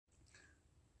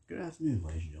Good afternoon,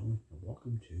 ladies and gentlemen, and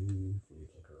welcome to Flea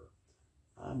Flicker.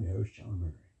 I'm your host, John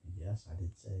Murray, and yes, I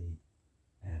did say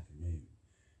afternoon.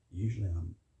 Usually,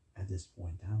 at this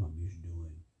point in time, I'm usually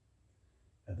doing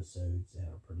episodes that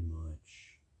are pretty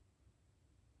much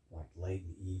like late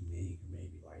in the evening, or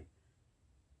maybe like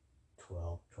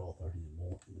 12:30 in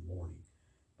the morning.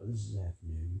 But this is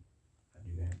afternoon. I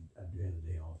do have a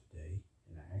day off today,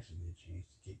 and I actually get a chance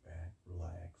to kick back,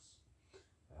 relax.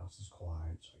 The house is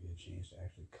quiet, so I get a chance to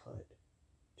actually cut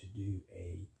to do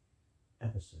a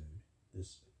episode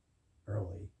this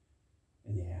early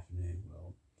in the afternoon.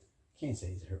 Well, I can't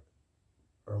say it's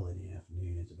early in the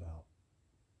afternoon. It's about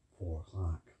 4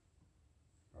 o'clock,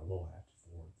 or a little after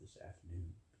 4 this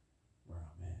afternoon, where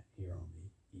I'm at here on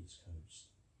the East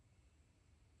Coast.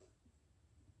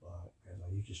 But as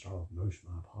I usually start off most of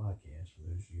my podcasts, for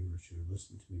those viewers who are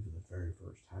listening to me for the very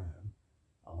first time,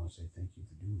 I want to say thank you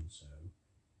for doing so.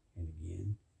 And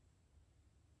again,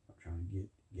 I'm trying to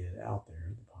get it out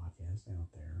there, the podcast out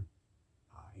there.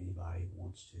 Anybody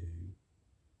wants to,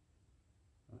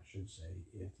 I should say,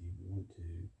 if you want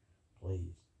to,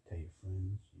 please tell your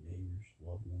friends, your neighbors,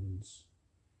 loved ones,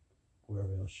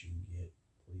 whoever else you can get,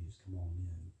 please come on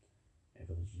in. And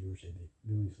for those viewers that are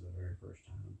doing it for the very first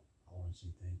time, I want to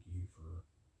say thank you for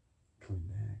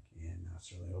coming back, and I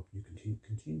certainly hope you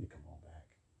continue to come on back.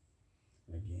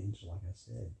 And again, just like I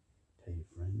said, tell your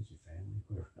friends, your family,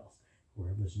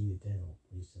 whoever's need to tell,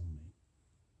 please tell me.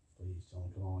 Please tell them,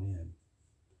 come on in,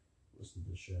 listen to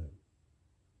the show.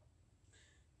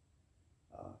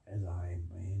 As I am,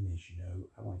 man, as you know,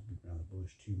 I don't like to beat around the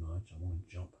bush too much. I want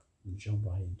to jump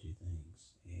right into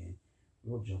things, and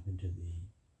we'll jump into the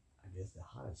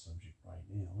hottest subject right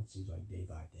now. It seems like day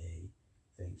by day,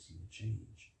 things seem to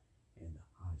change, and the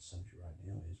hottest subject right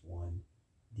now is one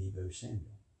Deebo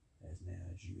Samuel. As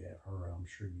you have heard, I'm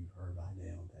sure you've heard by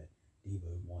now that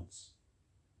Deebo wants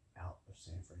out of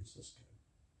San Francisco.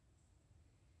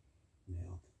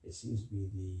 Now, we seem to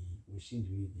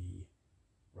be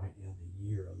right now the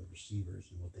year of the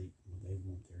receivers and what they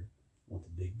want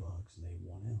the big bucks, and they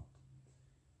want out.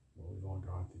 Well, we've all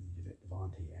gone through the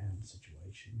Devontae Adams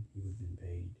situation. He would have been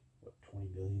paid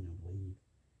 $20 million, I believe,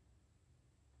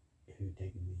 if he had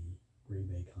taken the Green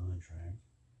Bay contract.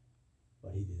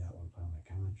 But he did not want to play on that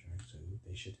contract, so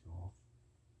they shipped him off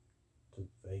to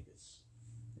Vegas.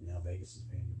 And now Vegas is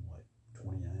paying him,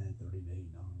 $29, $30 million,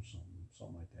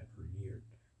 something like that per year.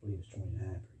 I believe it's $29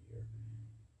 per year.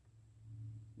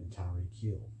 And Tyreek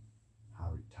Hill,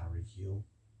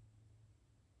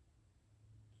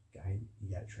 he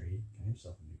got traded, got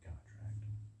himself a new contract.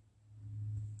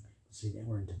 See, now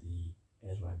we're into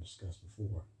as I discussed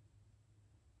before,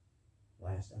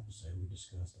 last episode we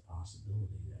discussed the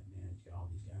possibility that, man, you got all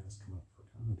these guys coming up for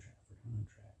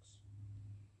contracts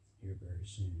here very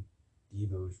soon.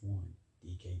 Deebo's one,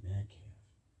 DK Metcalf,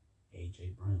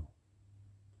 AJ Brown.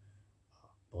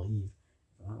 Believe,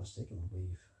 if I'm not mistaken,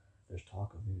 there's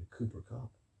talk of maybe Cooper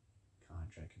Kupp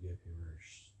contract could be up here very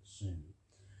soon.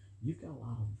 You've got a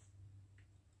lot of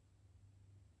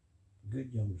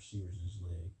good young receivers in this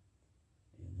league,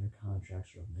 and their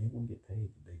contracts are up, and they won't get paid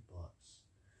the big bucks.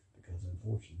 Because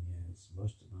unfortunately, as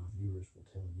most of my viewers will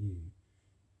tell you,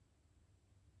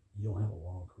 you don't have a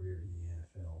long career in the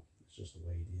NFL. It's just the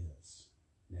way it is.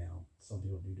 Now, some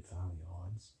people do defy the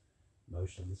odds.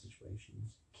 Most of the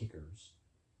situations, kickers,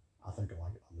 I think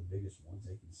are the biggest ones.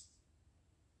 They can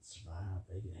survive.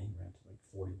 They can hang around to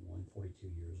 41, 42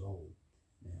 years old.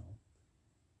 Now,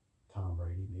 Tom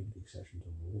Brady, maybe the exception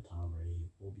to the rule. Tom Brady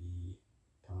is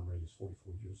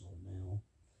 44 years old now.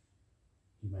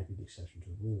 He might be the exception to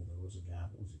the rule. There was a guy,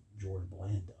 George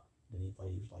Blanda? Then he was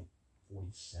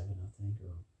 47, I think,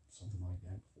 or something like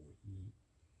that before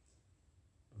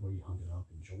he hung it up.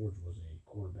 And George was a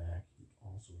quarterback, he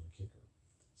also was a kicker.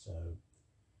 So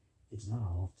it's not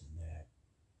often that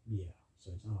you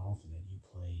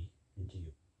play into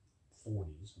your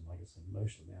 40s. And like I said,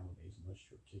 mostly nowadays, unless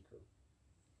you're a kicker,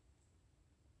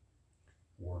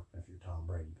 or if you're Tom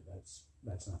Brady, but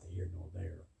that's not the here nor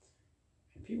there.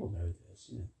 And people know this.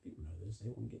 They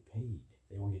want to get paid.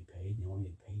 They want to get paid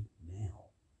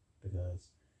now.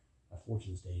 Because,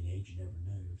 unfortunately, this day and age, you never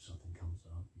know if something comes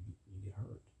up, you get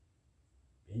hurt.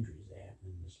 Injuries, they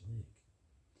happen in this league.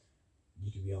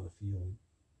 You could be on the field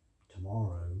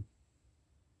tomorrow,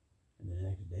 and the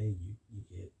next day you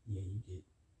get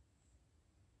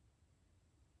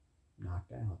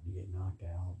knocked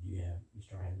out. You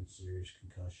start having serious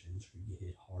concussions, or you get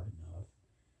hit hard enough.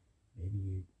 Maybe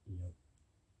you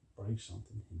break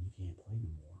something and you can't play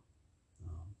no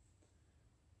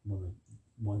more.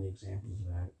 One of the examples of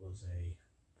that was a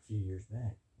few years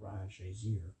back, Ryan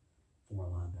Shazier, former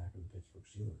linebacker of the Pittsburgh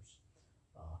Steelers.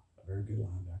 good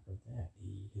linebacker at that.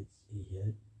 He hit, and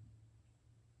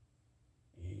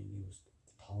it was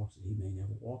talks that he may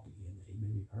never walk again, that he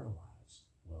may be paralyzed.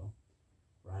 Well,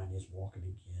 Ryan is walking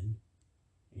again,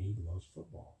 and he loves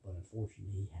football, but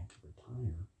unfortunately, he had to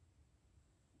retire,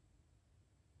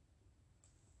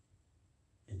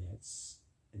 and that's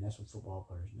what football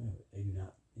players know. They do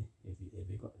not. If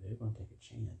they're going to take a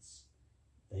chance,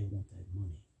 they want that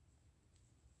money.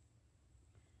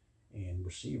 And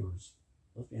receivers,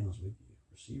 let's be honest with you,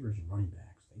 receivers and running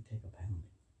backs, they take a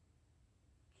pounding.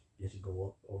 You have to go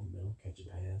up over the middle, catch a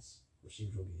pass.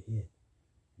 Receivers will get hit.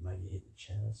 They might get hit in the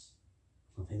chest.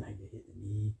 They might get hit in the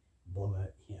knee, blow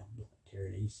out, tear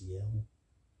an ACL.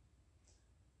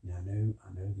 Now I know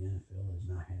the NFL has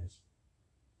not had,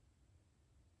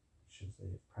 should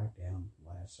say, cracked down the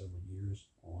last several years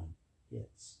on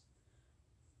hits.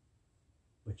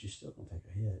 But you're still gonna take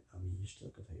a hit. I mean, you're still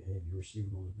gonna take a hit. If you're a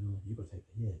receiver going to the middle, you're gonna take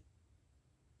a hit.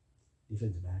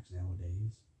 Defensive backs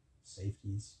nowadays,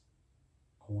 safeties,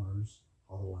 corners,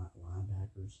 all the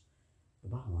linebackers. The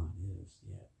bottom line is,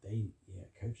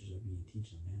 coaches are being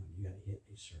teaching them now. You got to hit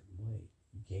a certain way.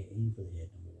 You can't aim for the head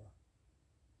no more.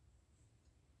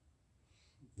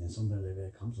 And sometimes there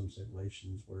comes some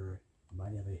situations where you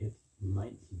might have a hit. You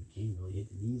can't really hit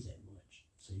the knees that much.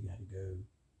 So you got to go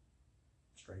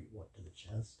straight to the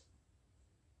chest.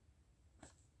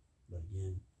 But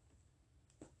again,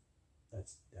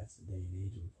 that's the day and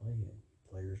age we play in.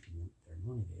 Players want their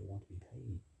money. They want to be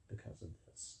paid because of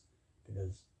this.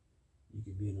 Because you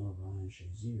could be another Ryan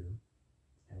Shazier,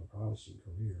 have a promising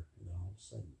career, and then all of a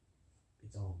sudden,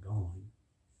 it's all gone.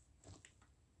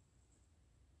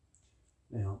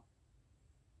 Now,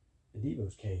 in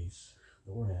Deebo's case,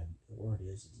 the word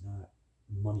is it's not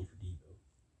money for Deebo.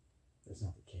 That's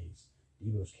not the case.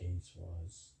 Deebo's case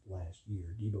was last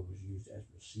year. Deebo was used as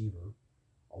a receiver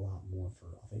a lot more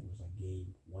for, I think it was like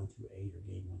game 1 through 8 or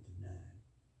game 1 through 9.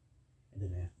 And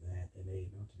then after that, they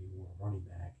made him out to be more a running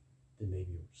back than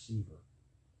maybe a receiver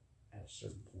at a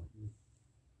certain point in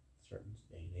a certain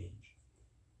day and age.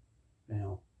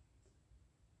 Now,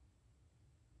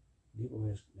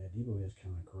 Deebo is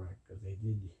kind of correct because they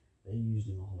used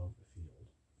him all over the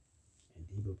field, and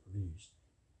Deebo produced.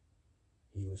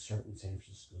 He was certainly San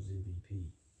Francisco's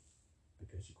MVP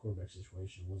because the quarterback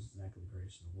situation wasn't exactly the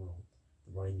greatest in the world.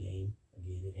 The running game,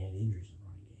 again, it had injuries in the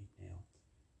running game. Now,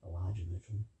 Elijah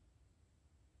Mitchell,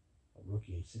 a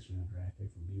rookie, a 6th-round draft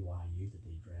pick from BYU that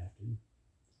they drafted,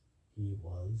 he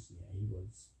was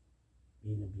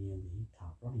being the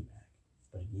top running back.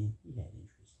 But again, he had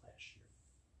injuries last year.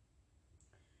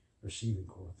 Receiving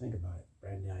core, think about it.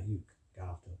 Brandon Ayuk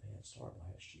got off to a bad start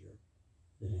last year.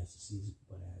 Then as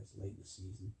late in the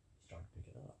season, he started to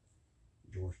pick it up.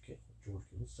 George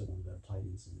Kittle's still one of the better tight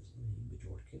ends in his league, but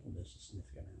George Kittle missed a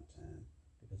significant amount of time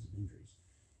because of injuries.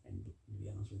 And to be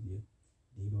honest with you,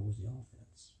 Deebo was the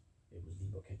offense. It was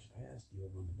Deebo catch a pass,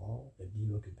 Deebo run the ball. If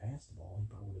Deebo could pass the ball, he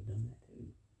probably would have done that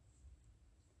too.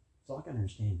 So I can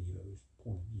understand Deebo's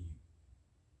point of view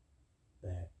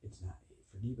that for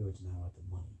Deebo, it's not about the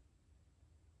money.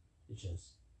 It's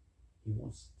just he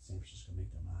wants San Francisco to make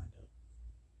their mind up.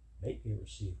 Make me a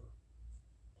receiver,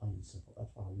 plain and simple.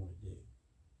 That's what I want to do.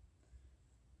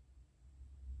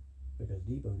 Because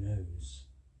Deebo knows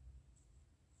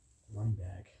being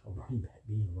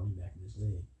a running back in this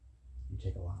league, you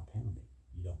take a lot of pounding.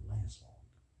 You don't last long.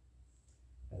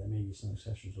 Now, there may be some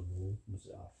exceptions to the rule.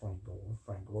 Frank Gore.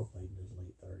 Frank Gore played in his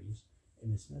late 30s.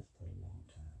 Emmitt Smith played a long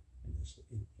time in this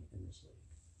league.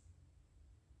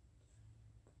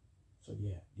 So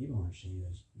yeah, Deebo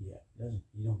understands. You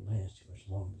don't last too much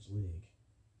long in this league.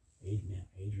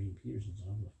 Adrian Peterson's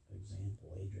another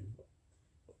example. Adrian,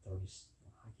 30?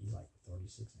 He's like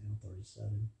 36 now,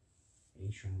 37.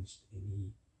 And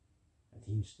a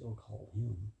team still called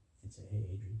him and said, "Hey,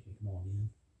 Adrian, can you come on in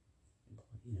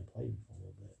and play for a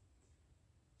little bit?"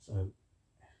 So,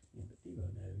 but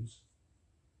Deebo knows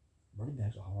running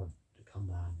backs are hard to come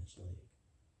by in this league.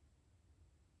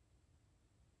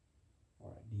 All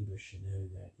right, Deebo should know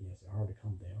that. Yes, they're hard to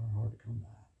come. They are hard to come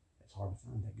by. It's hard to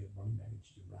find that good running back that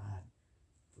you can ride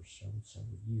for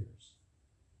several years,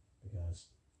 because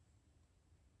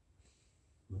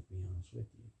let's be honest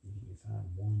with you, if you can find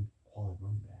one quality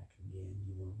running back, again,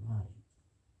 you want to ride him.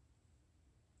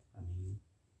 I mean,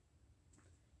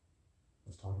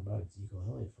 let's talk about Ezekiel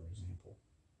Elliott, for example.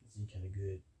 Zeke had a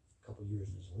good couple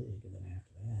years in his league, and then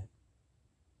after that,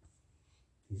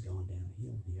 he's gone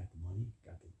downhill. He got the money,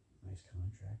 got the nice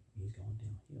contract, he's gone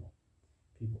downhill.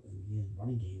 And again,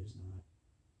 running game is not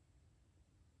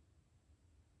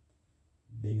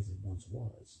big as it once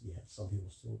was. Yeah, some people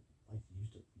still like to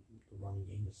use the running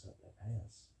game to set that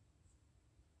pass.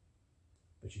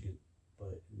 But you can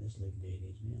But in this league day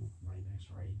and age now, running backs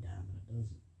are already dime and a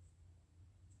dozen.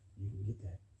 You can get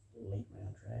that late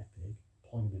round draft pick,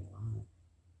 plug him in a line,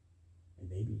 and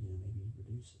maybe maybe he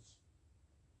reduces.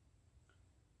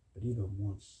 But Deebo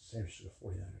wants San Francisco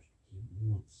 49ers. He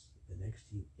wants the next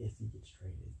team if he gets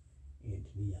traded. And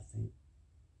to me, I think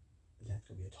that's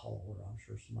going to be a tall order. I'm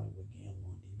sure somebody would gamble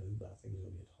on Deebo, but I think it's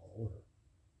going to be a tall order.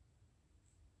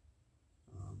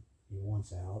 He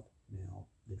wants out. Now,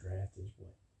 the draft is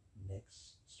what?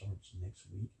 Starts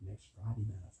next week. Next Friday,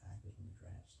 matter of fact, is when the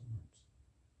draft starts.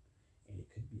 And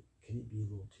could it be a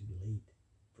little too late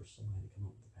for somebody to come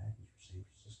up with a package for San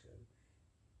Francisco?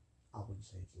 I wouldn't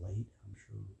say it's late. I'm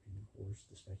sure, and of course,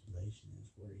 the speculation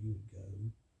is where he would go.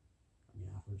 I mean,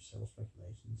 I've heard several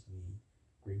speculations. I mean,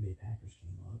 Green Bay Packers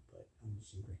came up, but I'm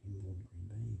assuming him going to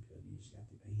Green Bay because you just got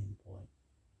to pay him what?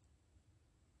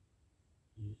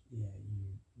 You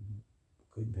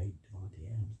couldn't pay Devontae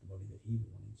Adams the money that he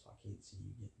wanted, so I can't see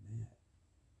you getting that.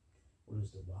 What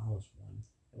is the wildest one?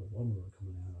 There was one rumor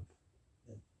coming out of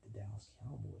that the Dallas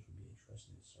Cowboys would be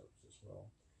interested in his service as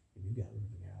well. If you got rid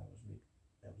of a guy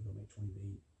that was going to make $20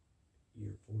 million a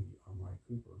year for you, Amari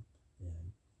Cooper,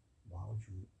 then why would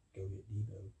you go get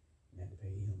Deebo and have to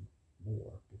pay him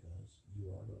more because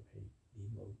you are going to pay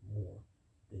Deebo more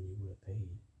than you would have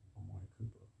paid Amari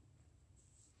Cooper?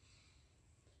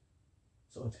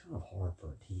 So it's kind of hard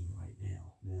for a team right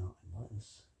now. Now,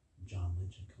 unless John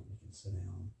Lynch and company can sit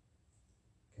down,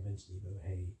 convince Deebo,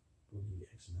 hey, we'll give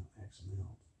you X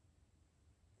amount.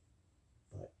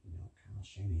 But, Kyle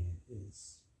Shanahan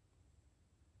is,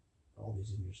 all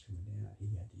these injuries coming down,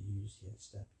 he had to use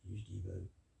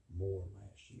Deebo more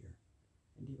last year.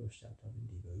 And Deebo stepped up and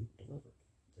Deebo delivered.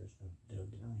 There's no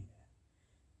denying that.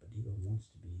 But Deebo wants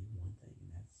to be one thing,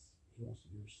 and that's he wants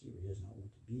to be a receiver. He does not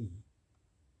want to be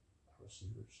a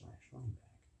receiver / running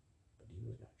back. But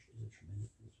Deebo is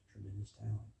a tremendous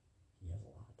talent. He has a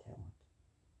lot of talent.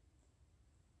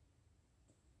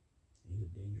 And he's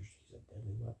a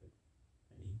deadly weapon.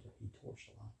 And he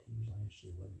torched a lot of teams last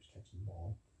year, whether he was catching the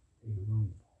ball or even running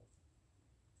the ball.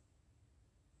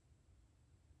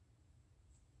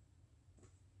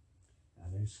 I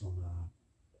know some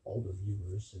older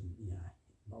viewers, and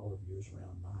older viewers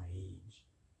around my age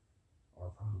are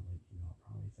probably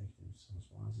thinking to themselves,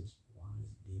 why is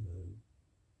Deebo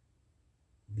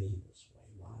being this way?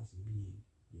 Why is he being,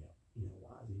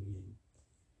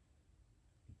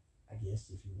 I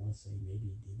guess if you want to say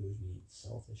maybe Deebo's being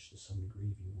selfish to some degree,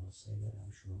 if you want to say that,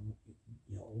 I'm sure,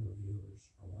 older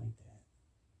viewers are like that.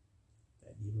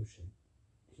 That Deebo should,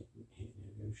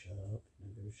 go shut up,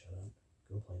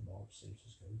 go play ball for San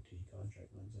Francisco until your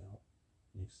contract runs out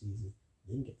next season,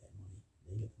 then get that money.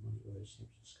 Then get the money whether it's San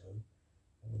Francisco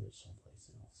or whether it's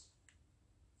someplace else.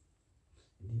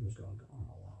 And Deebo's going to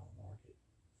garner a lot on the market.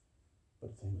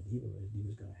 But the thing with Deebo is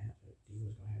Deebo's going to have to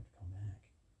come back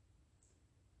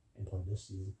and play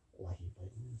this season like he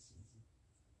played last season.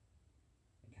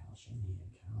 And Kyle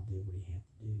Shanahan did what he had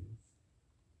to do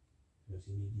because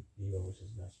Deebo was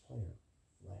his best player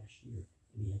last year,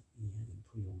 and he had him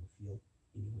put on the field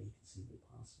any way conceivably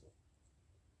possible.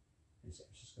 In San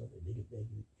Francisco, they got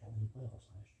in the playoffs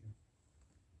last year.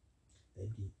 They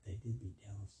did beat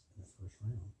Dallas in the first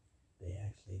round. They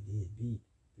actually did beat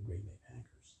the Green Bay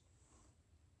Packers.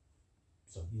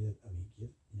 So give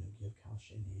Kyle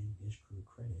Shanahan and his crew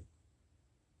credit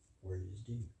where it is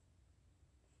due.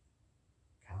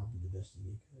 Kyle did the best thing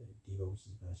he could. Deebo was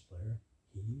his best player.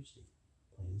 He used him,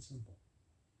 plain and simple.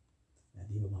 Now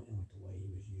Deebo might not like the way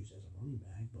he was used as a running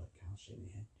back, but Kyle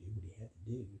Shanahan had to do what he had to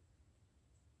do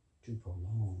to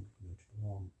prolong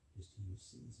his team's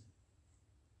season.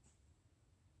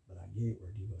 But I get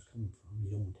where Deebo's coming from. You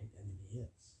don't want to take that many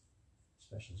hits,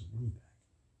 especially as a running back.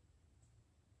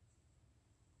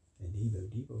 And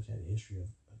Deebo's had a history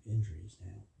of injuries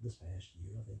now. This past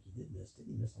year, I think didn't he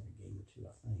miss like a game or two,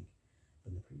 I think.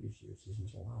 But in the previous years, he's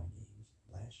missed a lot of games.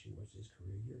 Last year was his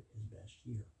career year, his best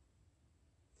year.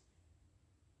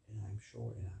 And I'm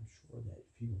sure that if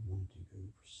people wanted to go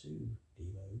pursue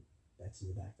Deebo, that's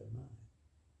in the back of their mind.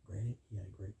 Granted, he had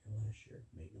a great year last year,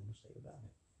 make no mistake about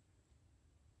it.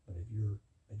 But if you're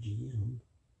a GM,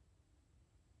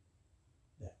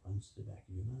 that runs to the back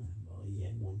of your mind. Well, he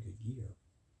had one good year.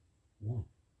 One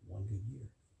good year.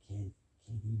 Can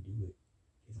he do it?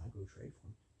 If I go trade for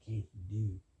him, can he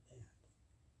do that?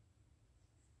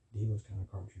 Deebo's kind of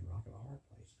caught between a rock and a hard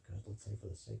place because let's say for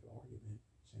the sake of argument,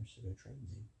 San Francisco trades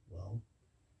him. Well,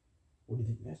 what do you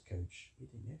think next coach? What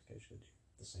do you think next coach would do?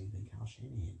 The same thing Kyle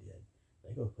Shanahan did.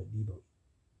 They go put Deebo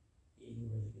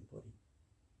anywhere they can put him,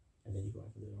 and then you go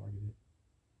after the argument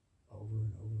over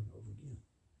and over and over again.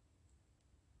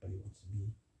 But he wants to be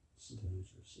something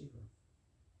as a receiver.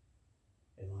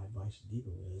 And my advice to Deebo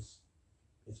is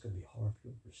it's going to be hard for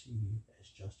people to perceive you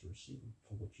as just a receiver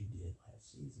for what you did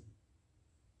last season.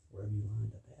 Wherever you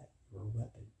lined up at, you're a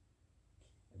weapon.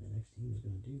 And the next team is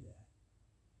going to do that.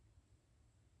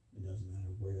 It doesn't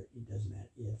matter where, it doesn't matter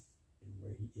if and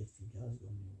where if he does go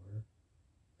anywhere,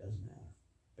 it doesn't matter.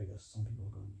 Because some people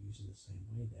are going to use it the same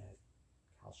way that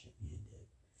Kyle Shanahan did.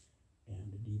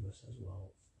 And Deebo says,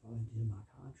 well, if I'm at the end of my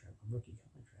contract, my rookie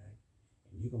contract,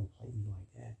 and you're going to play me like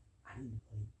that, I need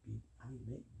to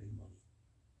make big money.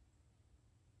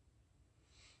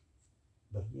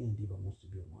 But again, Deebo wants to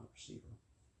be a wide receiver.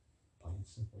 Plain and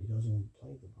simple. He doesn't want to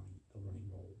play the running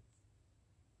role.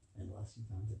 Unless he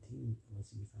finds a team or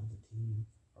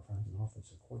finds an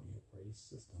offensive coordinator or a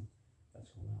system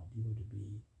that's going to allow Deebo to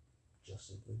be just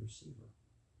simply a receiver.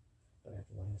 But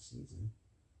after last season,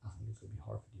 I think it's going to be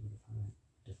hard for Deebo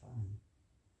to find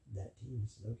that team and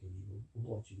say, okay, Deebo,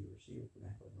 we'll let you be a receiver, we're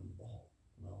not going to run the ball.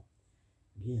 Well,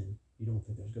 again, you don't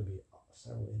think there's going to be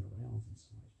several end arounds in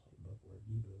somebody's playbook where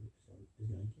Deebo is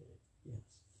going to get it.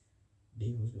 Yes.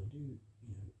 Deebo's going to do,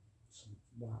 some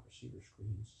wide receiver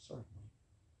screens, certainly.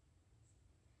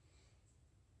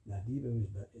 Now, Deebo is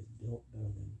built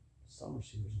better than some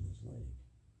receivers in this league,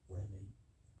 where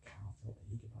Kyle felt that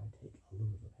he could probably take a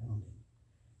little bit of pounding.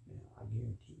 Now, I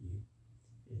guarantee you,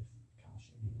 if Kyle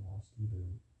Shanahan lost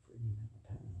Deebo for any amount of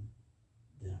time,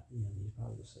 then he's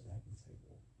probably just sit back and say,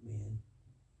 well, man,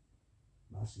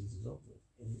 my season's over with.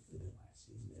 And it could have been last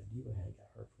season. If Deebo had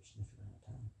got hurt for a significant amount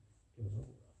of time, it was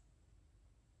over with.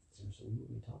 So we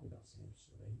wouldn't be talking about San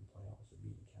Francisco making playoffs or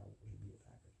beating the Cowboys or beating the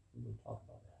Packers. We wouldn't talk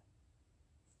about that.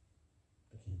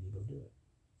 But can Deebo do it?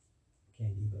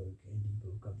 Can Deebo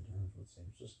come to terms with San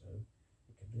Francisco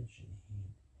and convince Shanahan,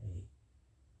 hey,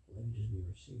 let me just be a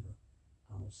receiver?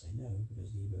 I'm going to say no because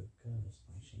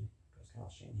Kyle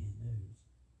Shanahan knows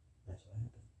that's what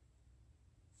happened.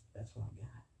 That's what I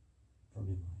got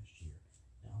from him last year.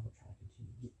 Now I'm going to try to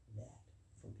continue to get that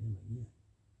from him again.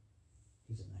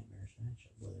 He's a nightmarish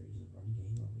matchup, whether he's in a running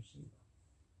game or a receiver.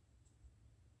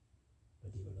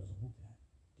 But Deebo doesn't want that.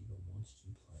 Deebo wants to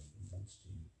play. He wants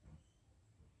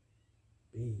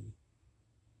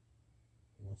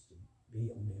to be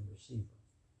only a receiver.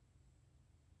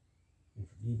 And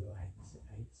for Deebo, I hate to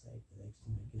say the next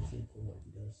time he gets in, or if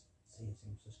he does say in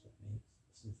San Francisco makes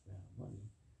a significant amount of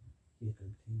money, he's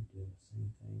going to continue doing the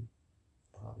same thing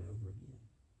probably over again.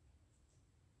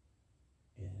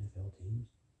 And NFL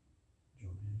teams,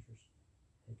 general managers,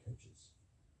 head coaches,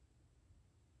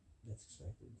 that's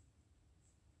expected.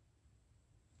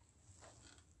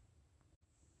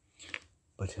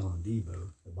 But telling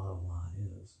Deebo, the bottom line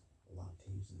is, a lot of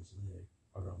teams in this league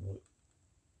are going to look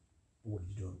for what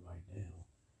he's doing right now,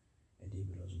 and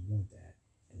Deebo doesn't want that,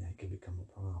 and that could become a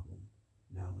problem,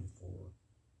 not only for,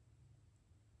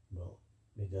 well,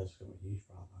 it does become a huge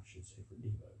problem, I should say, for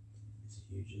Deebo. It's a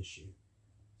huge issue,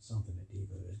 something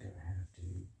Deebo's going to have to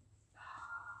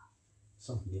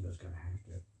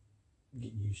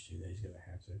get used to, that he's going to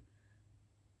have to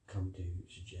come to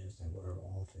suggest that whatever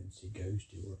offense he goes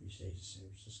to, or if he stays in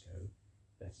San Francisco,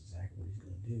 that's exactly what he's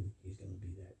going to do. He's going to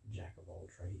be that jack of all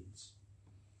trades.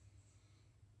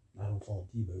 I don't fault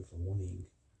Deebo for wanting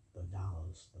the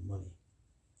dollars, the money.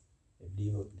 If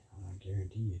Deebo, I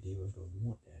guarantee you, Deebo's going to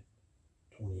want that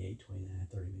 $28, $29,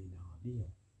 $30 million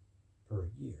deal per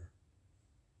year.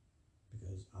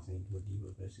 Because I think what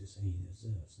Deebo is basically saying is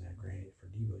this. Now, granted,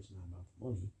 for Deebo, it's not about the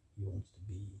money. He wants to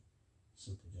be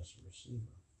simply just a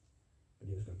receiver. But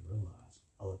he was going to realize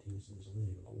other teams in this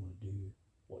league are going to do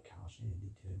what Kyle Shanahan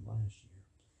did to him last year.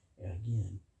 And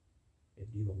again, if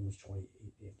Deebo can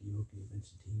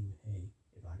convince the team, hey,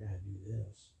 if I got to do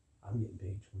this, I'm getting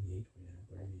paid $28,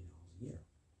 $29, $30 million a year.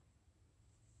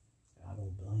 And I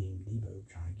don't blame Deebo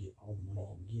trying to get all the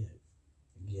money he can get.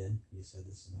 Again, he said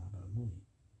this is not about money.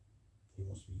 He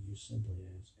wants to be used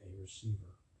simply as a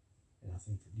receiver. And I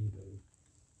think for Deebo,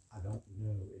 I don't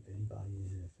know if anybody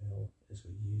in the NFL is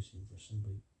going to use him for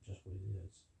simply just what it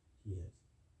is. He is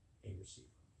a receiver.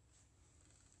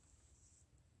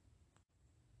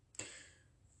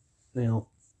 Now,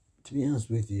 to be honest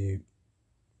with you,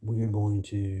 we are going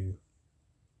to,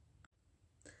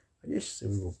 I guess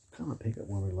we will kind of pick up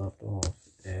where we left off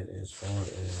at as far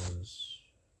as,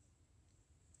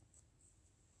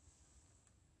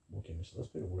 okay, so let's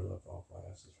pick up where we left off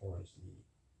last as far as the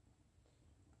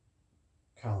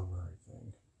Kyler Murray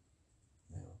thing.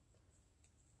 Now,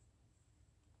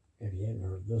 if you haven't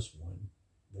heard this one,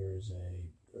 there's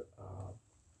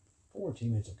former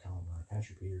teammates of Kyler Murray,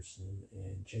 Patrick Peterson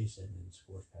and Chase Edmonds. Of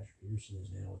course, Patrick Peterson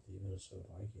is now with the Minnesota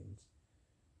Vikings,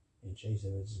 and Chase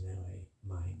Edmonds is now a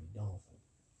Miami Dolphin.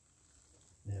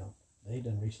 Now, they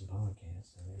done recent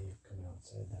podcasts and they've come out and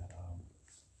said that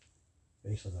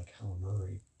basically like Kyler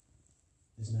Murray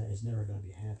is never going to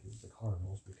be happy with the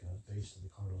Cardinals because basically the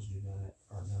Cardinals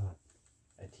are not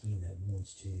a team that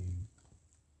wants to.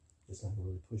 It's not going to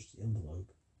really push the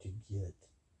envelope to get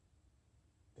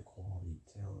the quality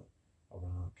talent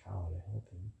around Kyler to help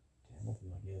him, I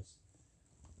guess,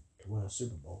 to win a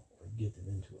Super Bowl or get them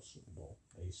into a Super Bowl,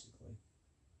 basically.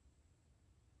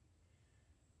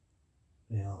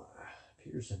 Now,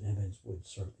 Peterson and Evans would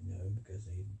certainly know because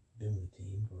they've been with the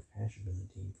team, or Patrick been with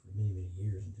the team for many, many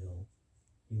years until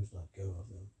he was let go of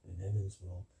them. And Evans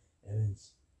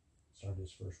started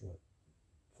his first, 4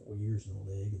 years in the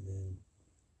league, and then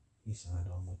he signed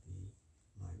on with the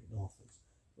Miami Dolphins.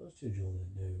 Those two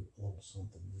gentlemen know a little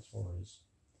something as far as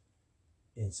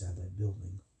inside that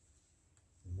building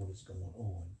and what is going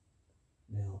on.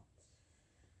 Now,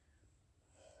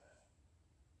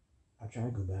 I try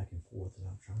to go back and forth, and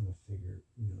I'm trying to figure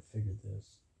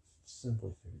this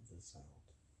out.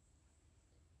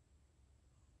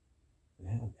 And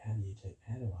how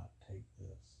do I take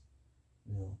this?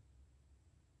 Now,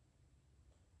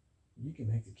 you can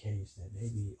make the case that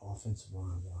maybe offensive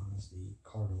line wise, the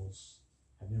Cardinals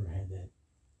have never had that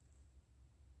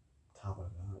top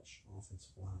of notch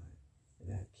offensive line, and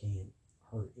that can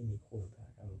hurt any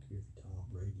quarterback. I don't care if you're Tom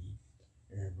Brady,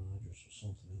 Aaron Rodgers, or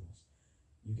something else.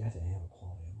 You got to have a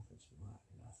quality offensive line,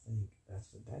 and I think that's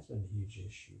been a huge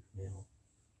issue.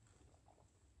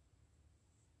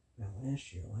 Now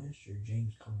last year,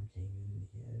 James Conner came in and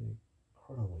he had an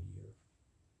incredible year,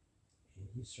 and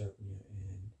he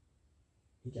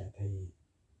got paid.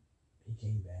 He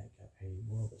came back, got paid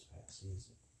well this past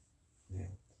season.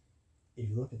 Now, if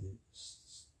you look at the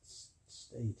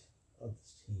state of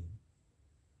this team,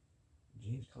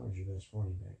 James Conner's your best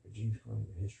running back, but James Conner has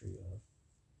a history of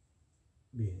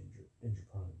being injury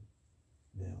prone.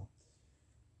 Now,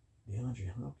 DeAndre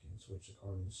Hopkins, which the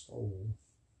Cardinals stole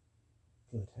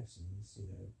from the Texans, a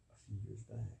few years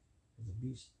back, is a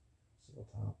beast. Still a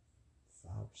top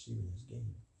 5 receiver in this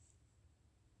game.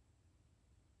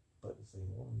 But the thing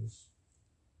was,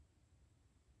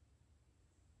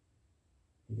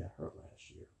 he got hurt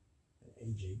last year. And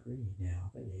A.J. Green, now I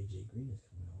think A.J. Green has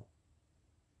come out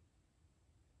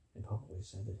and publicly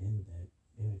said that him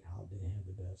and Kyle didn't have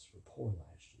the best rapport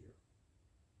last year.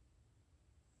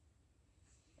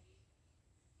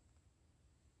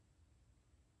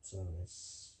 So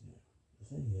it's, the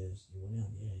thing is, you went out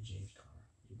and you had James Conner.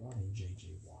 You brought in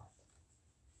J.J. Watt.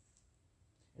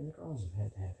 And the Cardinals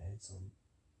have had some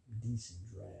decent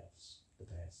drafts the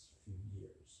past few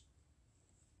years.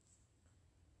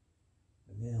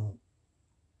 And now,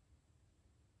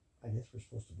 I guess we're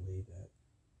supposed to believe that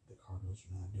the Cardinals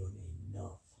are not doing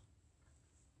enough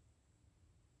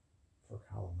for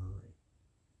Kyler Murray.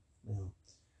 Now,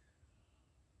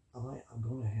 I'm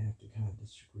going to have to kind of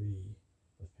disagree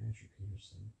with Patrick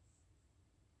Peterson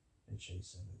and Chase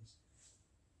Simmons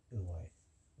in a way.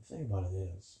 The thing about it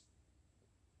is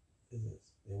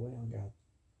this: they went out and got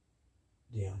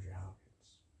DeAndre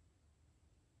Hopkins.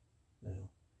 Now,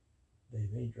 they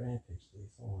made draft picks they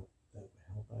thought that would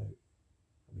help out. I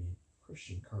mean,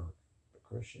 Christian Kirk, but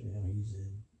Christian, he's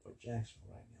in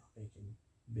Jacksonville right now, making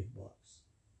big bucks.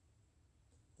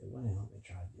 They went out and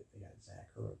they got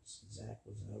Zach Ertz. Zach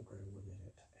was an upgrade where they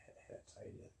had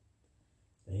tight end.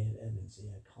 They had Evans, they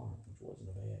had Conner, which wasn't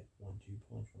a bad 1-2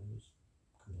 punch when he was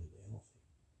completely healthy.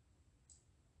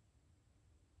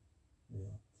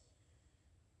 Yeah.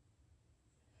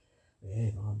 They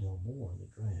had Rondell Moore in the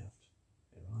draft,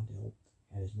 and Rondell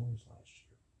had his moments last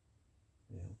year.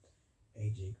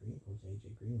 A.J. Green, of course, A.J.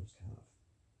 Green was kind of,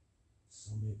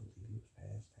 some may believe he was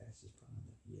past his prime,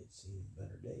 that he had seen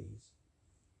better days.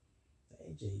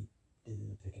 A.J. did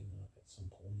end up picking it up at some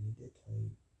point. He did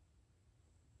play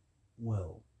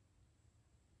well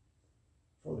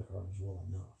for the Cardinals, well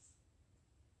enough.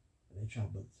 And they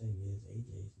tried, but the thing is,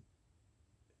 A.J.'s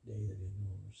days of being a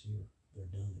number receiver, they're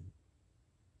done.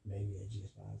 Maybe A.J.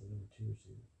 gets by as a number 2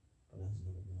 receiver, but as a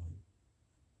number 1.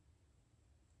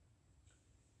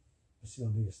 But see,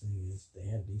 my biggest thing is they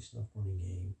had a decent enough running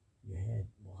game. You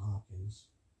had Hopkins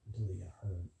until he got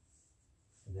hurt.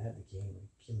 And that became an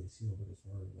Achilles heel because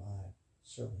Murray relied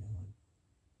certainly on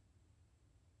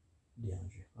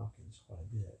DeAndre Hopkins quite a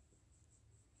bit.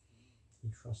 He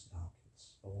trusted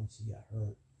Hopkins, but once he got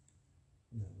hurt,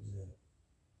 that was it.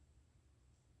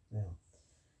 Now,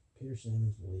 Peterson and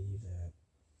Evans believe that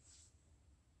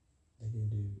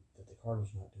the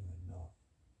Cardinals not doing enough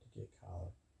to get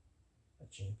Kyler a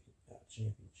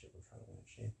championship or try to win a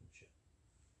championship.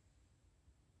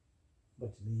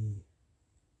 But to me,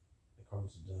 the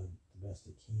Cardinals have done the best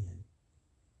they can.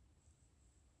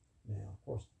 Now, of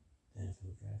course, the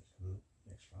NFL draft is coming up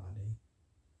next Friday.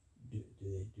 Do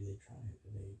they try it?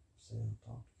 Do they sit down and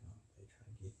talk to Connor? They try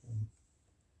to get him.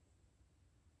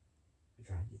 They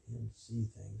try to get him to see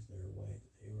things their way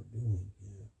that they were doing.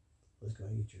 Let's go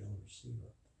get you another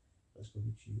receiver. Let's go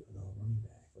get you another running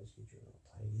back. Let's get you another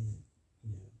tight end.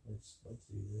 Let's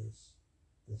do this,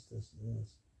 and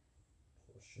this.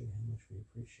 We'll show you how much we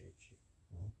appreciate you.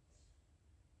 Well,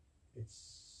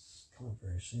 it's coming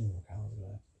very soon. Kyle's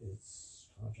got its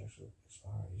contracts will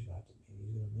expire. He's going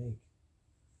to make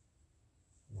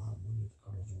a lot of money. If the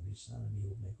Cardinals will re-sign him, he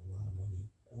will make a lot of money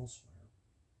elsewhere.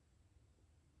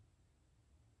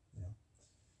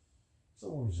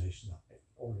 Some organizations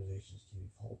can be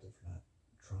faulted for not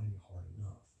trying hard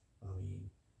enough. I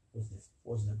mean, that's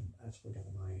what got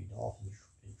the Miami Dolphins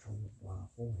in trouble with Brian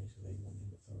Flores because they wanted him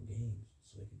to throw games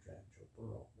so they could draft Joe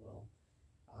Burrow. Well,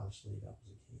 obviously that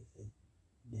was the case.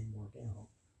 It didn't work out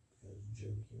because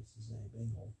Joe became a Cincinnati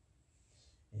Bengal,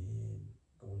 and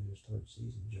going into his third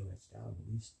season, Joe had scouted at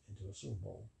least into a Super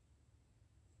Bowl,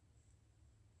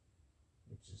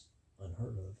 which is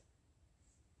unheard of.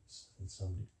 In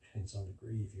some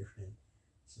degree, if you're in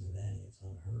Cincinnati, it's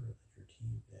unheard of that your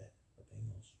team, that the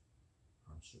Bengals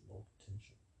are in Super Bowl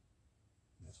potential.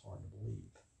 And that's hard to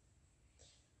believe.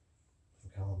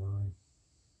 For Kyler Murray,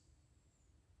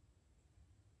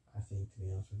 I think, to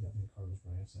be honest with you, I think the Cardinals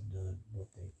brass have done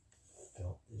what they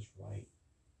felt is right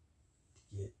to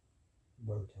get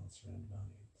where the talent surrounded by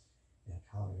him. Now,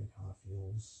 Kyler kind of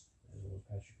feels, as well as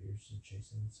Patrick Peterson,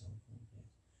 chasing some of them.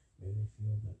 Maybe they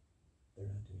feel that they're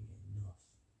not doing enough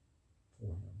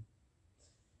for him.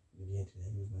 And again, today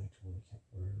goes back to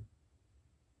where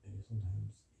maybe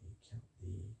sometimes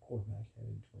the quarterback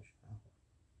having too much power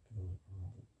becomes a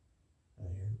problem.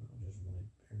 Aaron Rodgers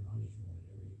wanted everybody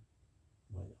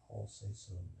to all say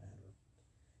so matter.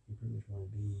 He pretty much wanted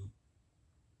to be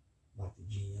like the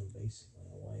GM basically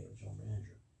in a way, a general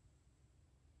manager.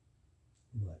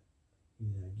 But he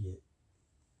did not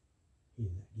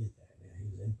get that. Now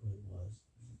his input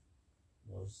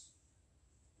was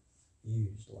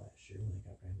used last year when they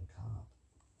got Randall Cobb.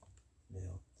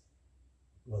 Now,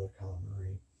 whether Kyler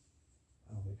Murray,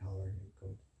 I don't think Kyler can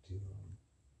go to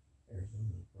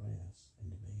Arizona brass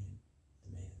and demand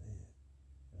that.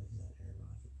 He's not Aaron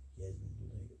Rodgers. He hasn't been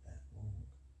in the league that long.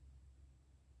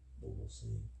 But we'll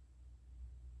see.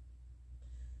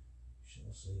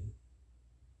 Shall see.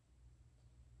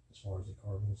 As far as the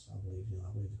Cardinals, I believe the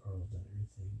Cardinals done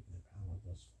everything in their power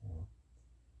thus far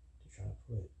to try to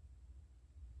put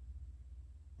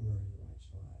Murray in the right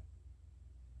spot.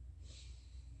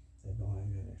 They've gone out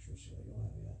and got an extra receiver. They've gone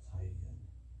out and got a tight end.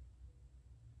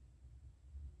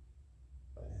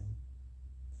 But now,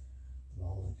 the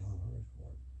ball's in Kyler Murray's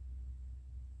court.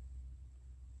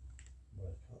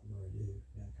 What does Kyler Murray do?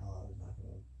 Now, Kyler is not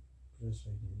going to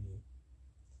participate in any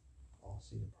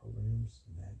all-season programs,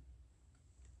 and that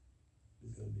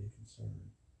is going to be a concern.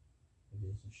 If he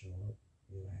doesn't show up,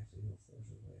 he'll have to force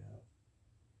his way out.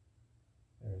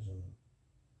 Arizona.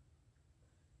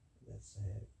 That's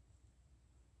sad.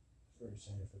 It's very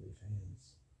sad for the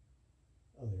fans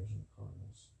of the Arizona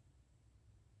Cardinals.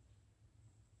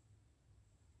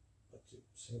 But to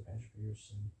say what Patrick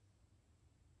Peterson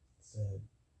said,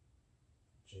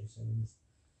 Jay Simmons,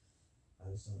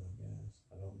 I just don't know, guys.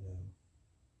 I don't know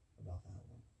about that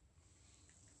one.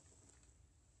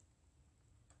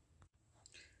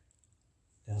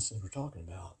 Now, since we're talking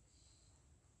about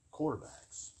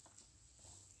quarterbacks,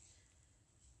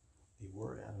 the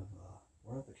word out of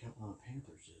the Carolina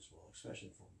Panthers is, well, especially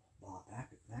from Bob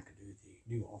McAdoo, the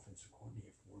new offensive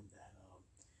coordinator for him, that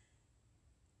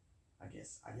I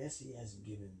guess he hasn't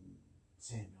given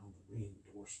Sam Darnold the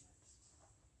re-endorsement,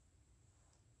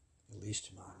 at least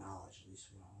to my knowledge, at least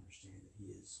from what I understand, that he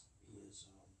is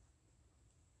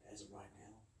as of right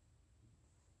now,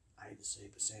 I hate to say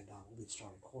it, but Sam Darnold will be the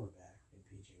starting quarterback, and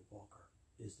P.J. Walker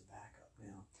is the backup.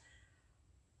 Now,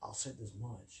 I'll say this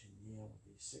much, and with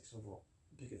the 6th overall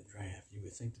pick of the draft, you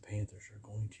would think the Panthers are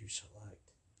going to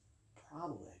select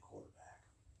probably a quarterback.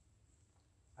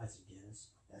 That's a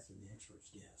guess. That's an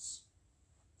expert's guess.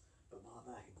 But Bob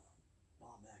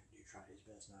McAdoo tried his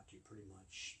best not to pretty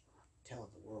much tell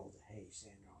the world that, hey,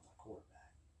 Sam Darnold's a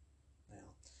quarterback.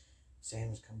 Now,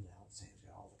 Sam has come out. Sam's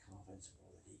got all the confidence in the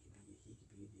world that he could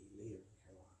be the leader of the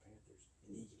Carolina Panthers,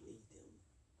 and he could lead them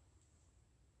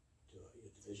to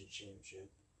a division championship,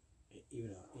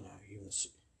 even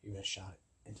a shot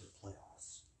into the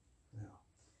playoffs. Now,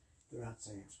 throughout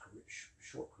Sam's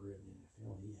short career in the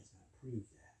NFL, he has not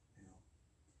proved that. Now,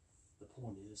 the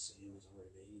point is, Sam has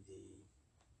already made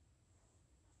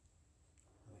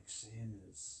Sam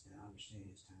is, and I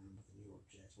understand his time with the New York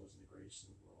Jets wasn't the greatest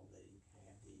in the world. They didn't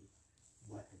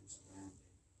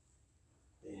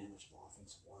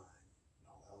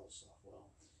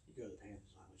You go to the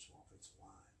Panthers, not much offensive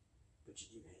line, but you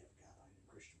do have a guy like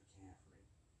Christian McCaffrey.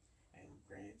 And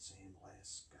granted, Sam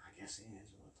last, I guess Sam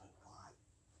hasn't really played a lot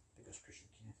because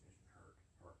Christian McCaffrey's been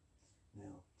hurt.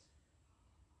 Now,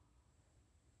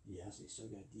 yes, you still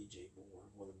got DJ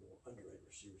Moore, one of the more underrated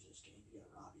receivers in this game. You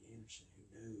got Robbie Anderson, who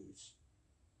knows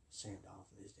Sam Donald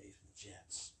from his days with the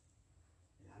Jets.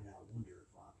 And I gotta wonder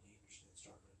if Robbie Anderson is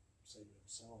starting to say to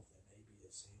himself that maybe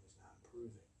that Sam is not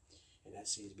improving. And that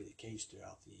seems to be the case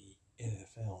throughout the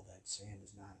NFL, that Sam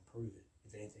is not improving.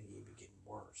 If anything, he'd be getting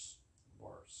worse and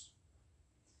worse.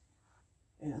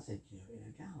 And I think, and a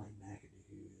guy like McAdoo,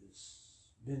 who has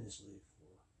been in this league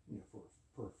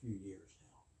for a few years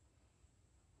now,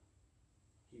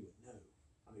 he would know.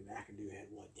 I mean, McAdoo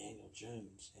had Daniel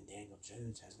Jones, and Daniel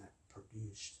Jones has not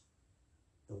produced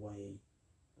the way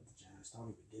that the Giants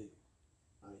thought he would do.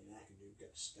 I mean, McAdoo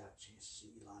got a chance to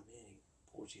see Eli Manning.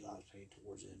 Of course, Eli was playing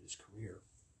towards the end of his career.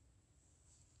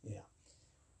 Yeah.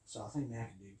 So I think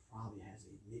McAdoo probably has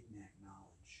a knick-knack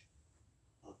knowledge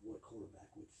of what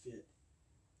quarterback would fit.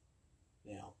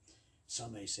 Now,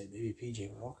 some may say maybe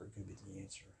P.J. Walker could be the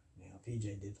answer. Now,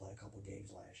 P.J. did play a couple of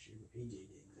games last year, but P.J.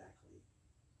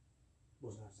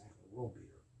 was not exactly a world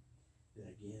beater. Then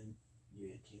again,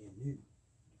 you had Cam Newton.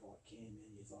 You brought Cam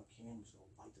in, you thought Cam was going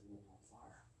to light the world on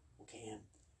fire. Well, Cam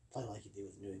played like he did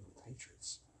with the New England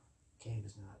Patriots. Cam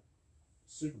is not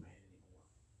Superman anymore.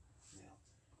 Now,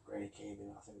 granted, Cam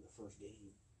in, I think, the first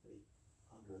game that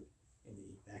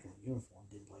he back in the uniform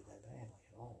didn't play that badly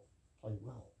at all. Played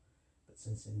well. But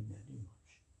since then, he didn't do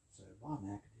much. So, Bob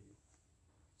McAdoo,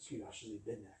 I should say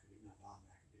Ben McAdoo, not Bob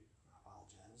McAdoo. I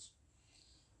apologize.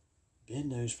 Ben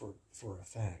knows for a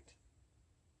fact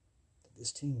that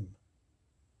this team,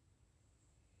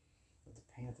 that the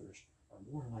Panthers, are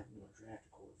more than likely going to draft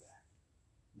a quarterback.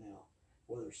 Now,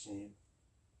 whether Sam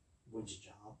wins a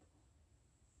job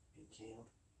in camp,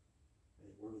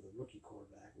 and whether the rookie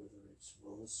quarterback, whether it's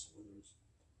Willis, whether it's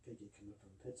Pickett coming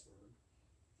from Pittsburgh,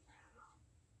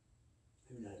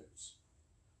 who knows?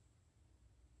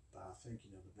 But I think,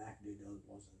 the McAdoo didn't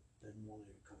want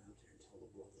to come out there and tell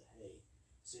the world that, hey,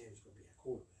 Sam's going to be a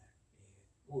quarterback, and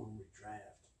when we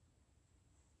draft,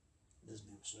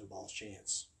 doesn't have a snowball's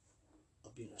chance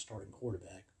of being a starting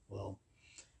quarterback. Well,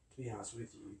 to be honest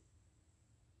with you,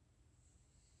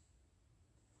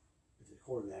 if the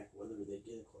quarterback, whether they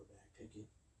get a quarterback, Pickett,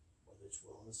 whether it's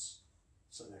Willis,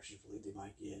 some actually believe they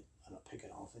might get a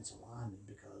Pickett offensive lineman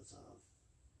because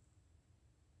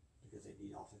they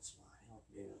need offensive line help.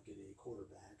 Maybe they'll get a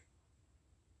quarterback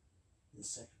in the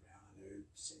second round. I know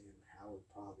Sam Howard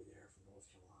probably there from North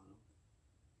Carolina.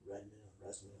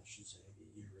 Resman, I should say,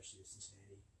 the University of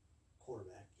Cincinnati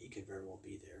quarterback. He could very well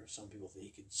be there. Some people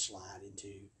think he could slide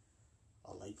into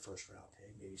a late first round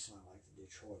pick. Maybe something like the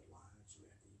Detroit Lions, who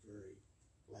had the very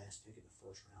last pick in the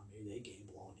first round. Maybe they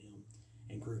gamble on him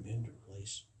and groom him to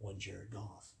replace one Jared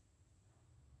Goff.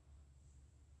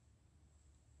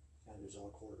 And there's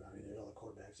other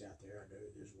quarterbacks out there. I know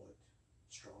there's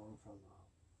Strong from,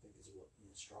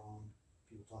 Strong.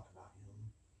 People talk about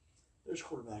him. There's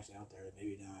quarterbacks out there that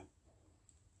maybe not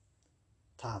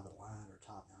top of the line or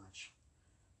top notch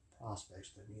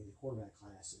prospects, but the quarterback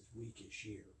class is weak this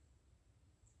year.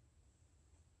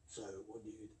 So what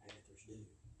do the Panthers do?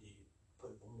 Do you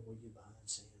put one more you behind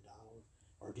Sam Donald,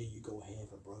 or do you go ahead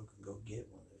for broke and go get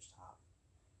one of those top?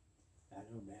 I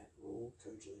know Matt Rule,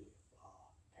 coach of the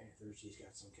Panthers, he's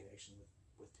got some connection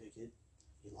with Pickett.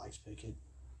 He likes Pickett.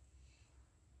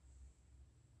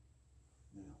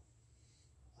 Now,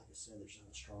 like I said, there's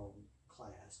not a strong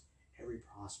class. Every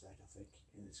prospect, I think,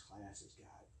 in this class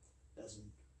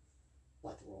doesn't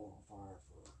like to roll on fire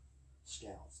for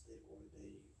scouts. They know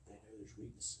there's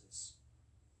weaknesses.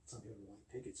 Some people don't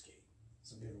like Pickett's game.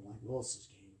 Some people don't like Willis's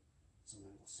game. Some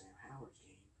people like Sam Howard's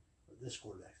game, or this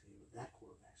quarterback's game, or that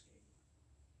quarterback's game.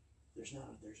 There's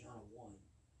not a one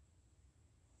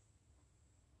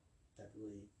that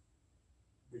really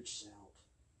reaches out,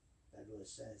 that really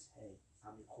says, hey,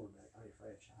 I'm your quarterback, I'm your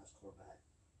franchise quarterback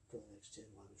for the next 10,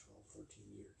 11, 12,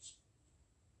 13 years.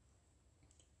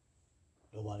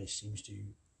 Nobody seems to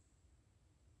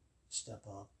step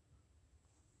up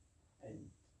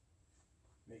and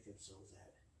make themselves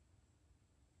that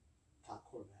top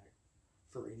quarterback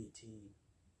for any team,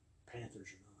 Panthers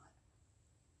or not.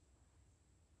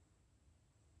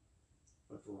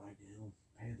 But for right now,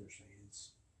 Panthers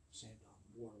fans, Sam Donald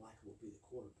more likely will be the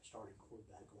starting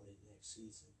quarterback going into next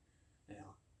season.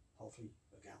 Now, hopefully,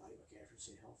 a guy like McCaffrey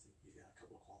stay healthy. You've got a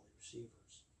couple of quality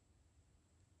receivers.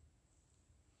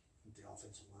 The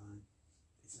offensive line,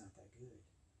 it's not that good.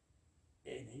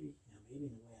 And maybe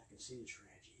in a way I can see the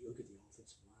strategy. You look at the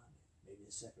offensive lineman, maybe in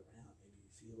the second round, maybe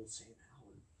you field Sam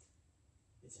Howard,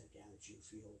 it's a guy that you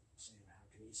feel Sam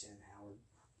Howard. To me, Sam Howard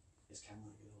is kind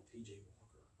of like a little P.J.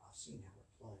 Walker. I've seen Howard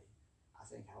play. I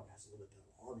think Howard has a little bit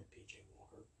of arm than P.J.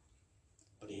 Walker,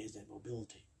 but he has that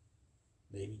mobility.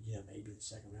 Maybe maybe the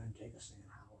second round you take a Sam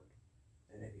Howard,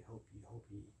 and maybe you hope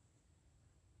he.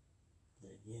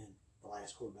 Then again, the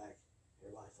last quarterback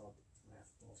everybody thought that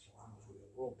North Carolina was going to be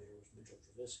a world beater was Mitchell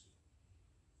Trubisky,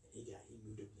 and he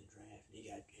moved up in the draft, and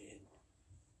he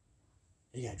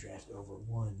got drafted over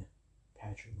one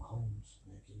Patrick Mahomes.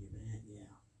 And can you imagine?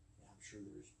 Yeah, I'm sure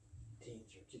there's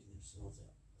teams are kicking themselves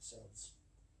about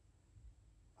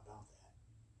that.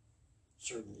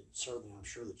 Certainly, I'm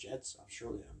sure the Jets. I'm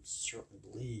certainly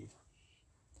believe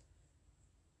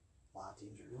a lot of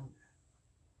teams are doing that.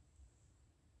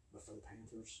 But for the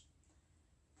Panthers,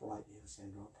 for right now,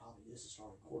 Sam Darnold probably is the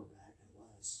starting quarterback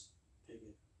unless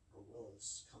Pickett or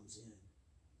Willis comes in.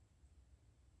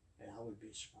 And I would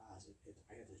be surprised if the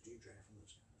Panthers do draft from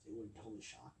those guys. It wouldn't totally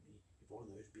shock me if one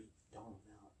of those beat Darnold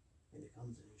out and it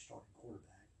comes in a starting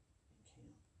quarterback in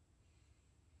camp.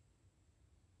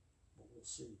 But we'll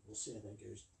see. We'll see how that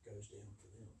goes down for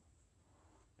them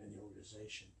and the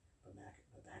organization. But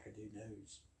McAdoo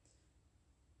knows.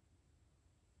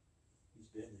 He's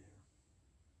been there.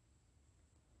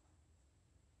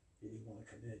 He didn't want to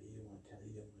commit. He didn't want to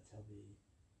tell the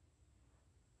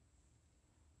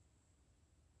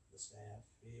staff.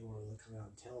 He didn't want to come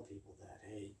out and tell people that,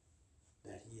 hey,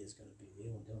 that he is going to be. He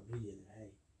didn't want to tell the media that,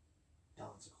 hey,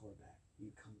 Don's a quarterback.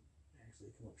 You come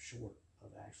up short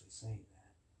of actually saying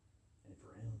that. And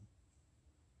for him,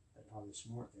 that's probably the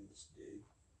smart thing to do,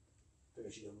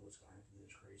 because you don't know what's going to happen in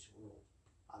this crazy world.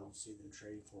 I don't see them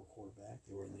trading for a quarterback.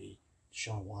 They were in the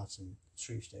Deshaun Watson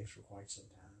sweepstakes for quite some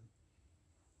time.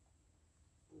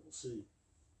 But we'll see.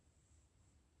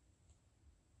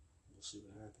 We'll see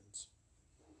what happens.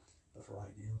 But for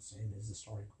right now, Sam is the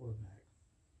starting quarterback.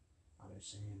 I know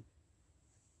Sam,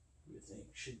 you would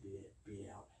think, should beat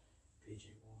out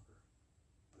P.J. Walker.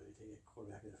 But if they get a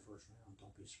quarterback in the first round,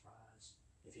 don't be surprised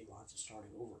if he winds up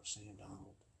starting over Sam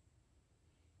Darnold.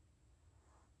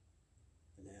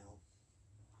 And now,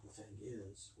 the thing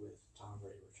is, with Tom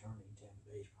Brady returning, Tampa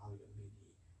Bay is probably going to be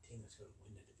the team that's going to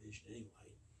win the division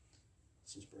anyway,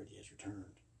 since Brady has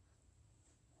returned.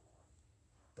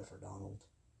 But for Donald,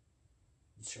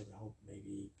 you certainly hope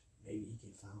maybe he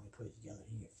can finally put it together.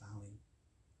 He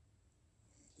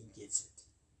gets it.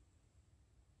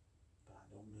 But I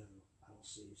don't know. I don't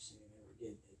see Sam ever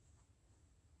getting it.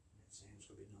 And Sam's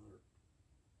going to be another,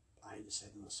 I hate to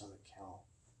say, another Southern Cal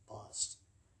bust,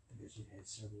 because you've had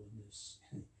several in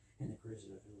the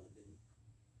Grizzly that have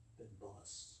been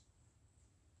busts.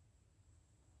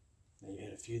 Now you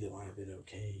had a few that might have been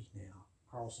okay. Now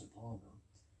Carlson Palmer,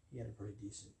 he had a pretty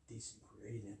decent career.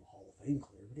 He didn't have a Hall of Fame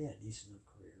career, but he had a decent enough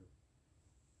career.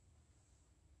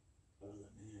 But other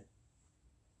than that,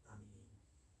 I mean,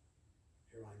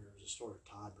 everybody remembers the story of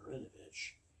Todd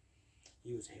Marinovich.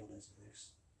 He was hailed as the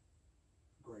next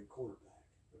great quarterback.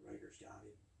 The Raiders got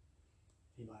him.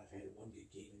 He might have had one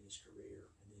good game in his career,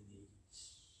 and then he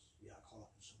got caught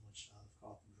up in so much stuff,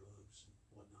 caught up in drugs and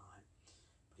whatnot.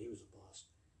 But he was a bust.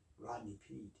 Rodney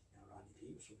Peete. Now, Rodney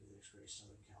Peete was supposed to be the next great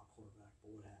Southern Cal quarterback,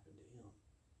 but what happened to him?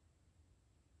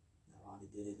 Now, Rodney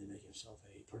did end up making himself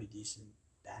a pretty decent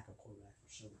backup quarterback for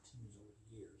several teams over the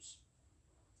years.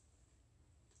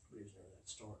 But he was never that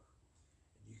starter.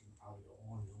 And you can probably go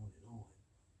on and on and on.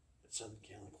 But Southern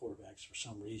Cal and quarterbacks, for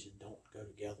some reason, don't go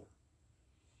together.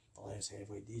 The last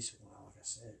halfway decent one, like I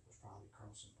said, was probably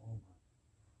Carlson Palmer.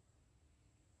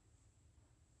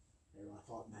 Everybody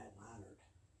thought Matt Leinart,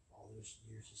 all those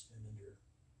years he spent under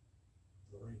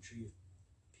the ring tree of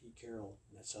Pete Carroll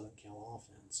and that Southern Cal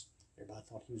offense, everybody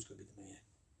thought he was going to be the man.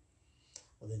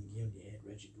 Well, then again, you had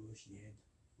Reggie Bush and you had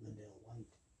Lindell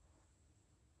White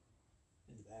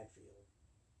in the backfield.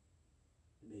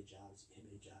 It made jobs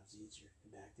easier.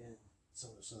 And back then,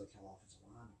 some of the Southern Cal offensive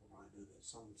line were probably better than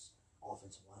some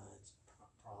offensive lines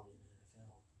probably in the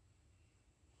NFL.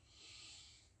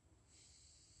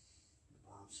 But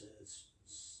Bob says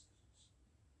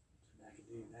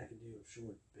McAdoo of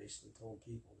short basically told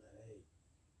people that, hey,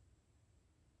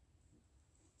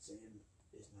 Sam's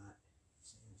not,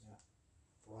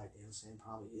 for right now, Sam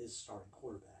probably is starting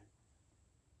quarterback.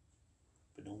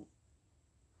 But don't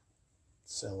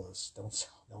sell us on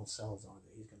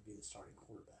that he's going to be the starting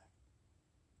quarterback.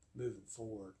 Moving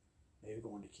forward, maybe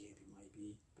going to camp he might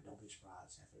be, but don't be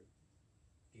surprised after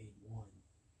game one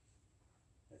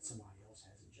that somebody else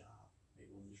has a job.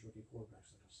 Maybe one of these rookie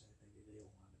quarterbacks, like I said, maybe they'll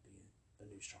wind up being the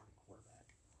new starting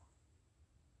quarterback.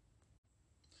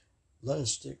 Let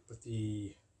us stick with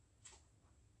the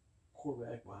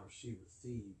quarterback wide receiver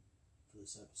theme for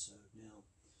this episode. Now,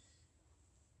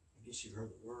 I guess you've heard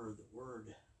the word. The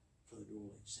word for the New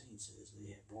Orleans Saints is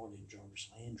they have brought in Jarvis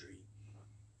Landry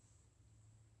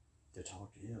to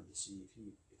talk to him to see if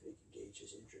they can gauge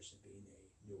his interest in being a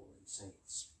New Orleans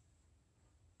Saints.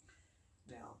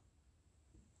 Now,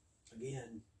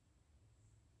 again,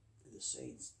 the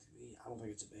Saints, to me, I don't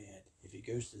think it's a bad. If he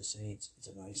goes to the Saints, it's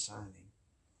a nice signing.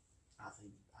 I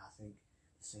think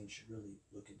the Saints should really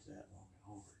look into that long and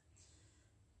hard.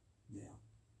 Now,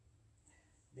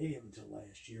 maybe up until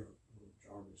last year when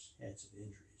Jarvis had some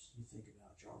injuries, you think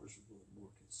about Jarvis was one of the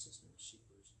more consistent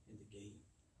receivers in the game.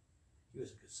 He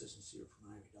was a consistent receiver for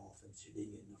Miami Dolphins who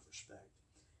didn't get enough respect.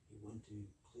 He went to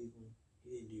Cleveland.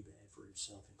 He didn't do bad for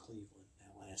himself in Cleveland.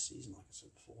 Now, last season, like I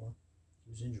said before,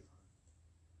 he was injured prone.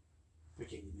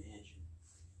 But can you imagine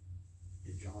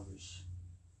if Jarvis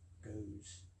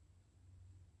goes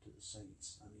to the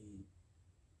Saints? I mean,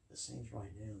 the Saints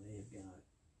right now, they have got,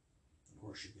 of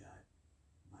course, you got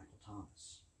Michael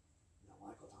Thomas. Now,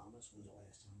 Michael Thomas, when's the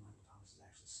last time Michael Thomas has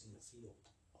actually seen a field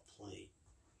of play?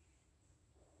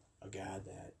 A guy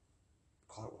that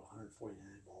caught 149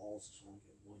 balls and only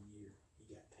got 1 year. He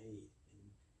got paid and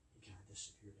he kind of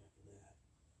disappeared after that.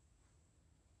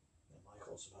 Now,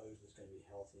 Michael supposedly is going to be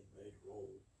healthy and ready to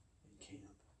roll in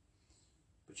camp.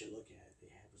 But you look at it, they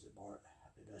had, was it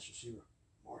the best receiver?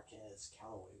 Marquez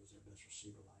Callaway was their best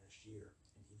receiver last year,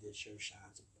 and he did show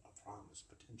signs of promise,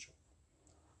 potential.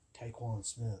 Taquan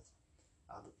Smith,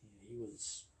 he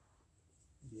was,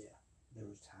 there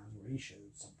was times where he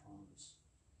showed some promise.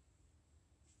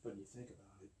 But when you think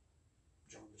about it,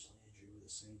 Jarvis Landry with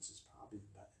the Saints is probably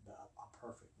about a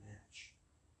perfect match.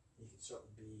 He can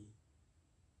certainly be,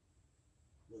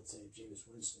 let's say if Jameis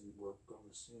Winston, we're going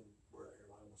to assume, where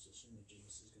everybody wants to assume that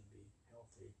Jameis is going to be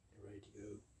healthy and ready to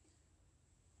go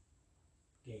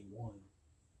game one.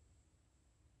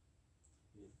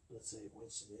 Let's say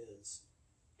Winston is,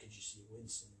 could you see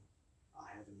Winston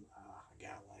having a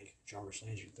guy like Jarvis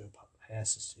Landry throw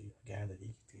passes to, a guy that he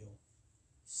can feel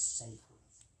safe with?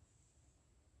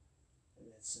 And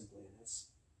that's something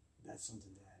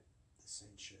that the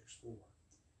Saints should explore.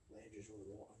 Landry's one of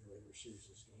the more underrated receivers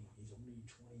this game. He's only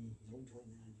 29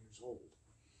 years old.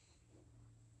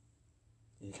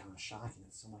 And it's kind of shocking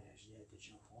that somebody has yet to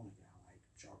jump on a guy like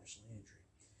Jarvis Landry.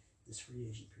 This free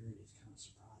agent period is kind of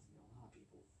surprising to a lot of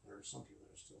people. There are some people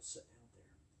that are still sitting out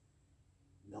there.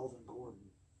 Melvin Gordon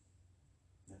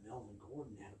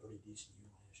had a pretty decent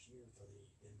year last year for the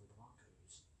Denver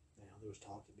Broncos. Now, there was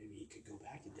talk that maybe he could go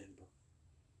back to Denver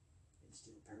and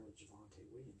still pair with Javonte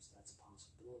Williams. That's a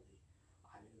possibility.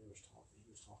 I know there was talk that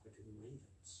he was talking to the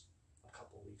Ravens a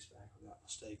couple of weeks back, if I'm not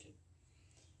mistaken.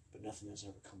 But nothing has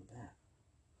ever come of that.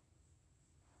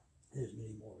 There's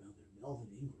many more out there.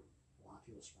 Melvin Ingram. A lot of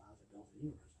people are surprised that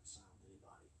Melvin Ingram hasn't signed with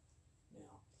anybody.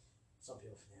 Now, some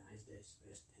people think now his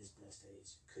best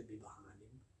days could be behind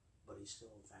him, but he's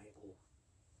still a valuable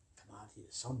commodity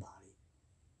to somebody.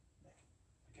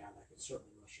 A guy that could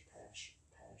certainly rush a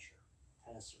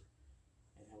passer,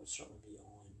 and that would certainly be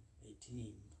on a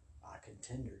team, a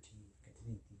contending team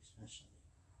especially.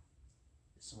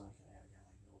 If somebody could have a guy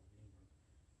like Melvin Ingram.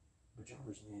 But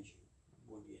Jarvis Landry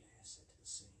would be an asset to the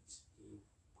Saints. He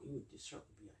would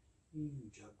certainly be a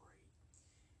huge upgrade.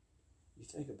 You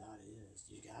think about it,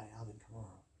 you got Alvin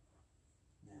Kamara.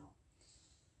 Now,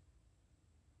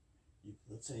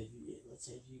 let's say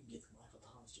if you can get the Michael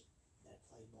Thomas that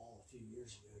played ball a few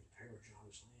years ago to pair with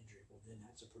Jarvis Landry, well then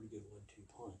that's a pretty good 1-2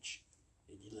 punch.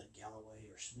 And you let Galloway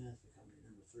or Smith become your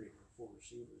number 3 or 4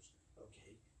 receivers,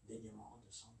 okay, then you're on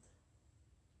to something.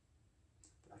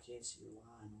 But I can't see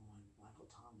relying on Michael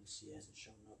Thomas. He hasn't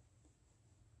shown up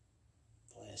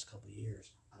the last couple of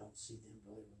years. I don't see them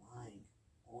really relying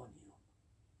on him.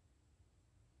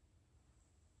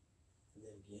 And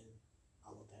then again,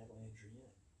 I love to have Landry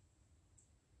in.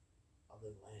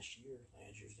 Other than last year,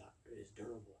 Landry is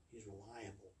durable. He's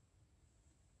reliable.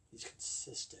 He's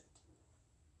consistent.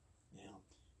 Now,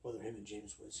 whether him and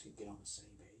James Winston can get on the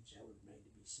same page, that would remain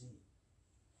to be seen.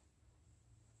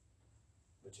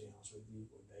 But to be honest with you,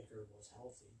 when Baker was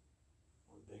healthy,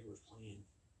 when Baker was playing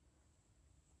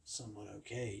somewhat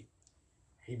okay,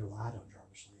 he relied on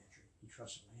Jarvis Landry. He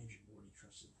trusted Landry more than he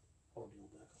trusted Odell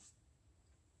Beckham.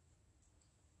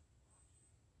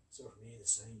 So for me, the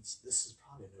Saints, this is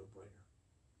probably a no-brainer.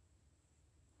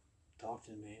 Talk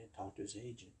to the man, talk to his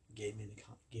agent, get him in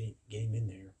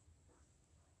there,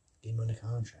 get him on the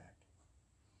contract.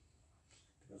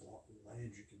 Because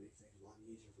Landry can make things a lot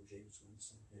easier for James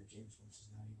Winston. And if James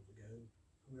Winston's not able to go,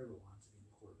 whoever wants to be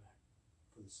the quarterback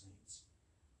for the Saints.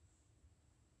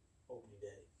 Opening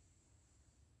day.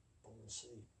 But we'll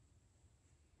see.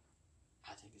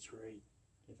 I think it's great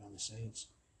if I'm the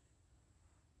Saints.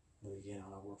 But again,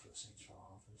 when I work for the Saints front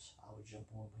office, I would jump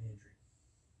on Landry.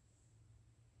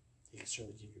 He can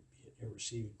certainly give your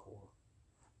receiving core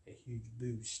a huge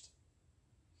boost.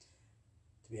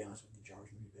 To be honest with you,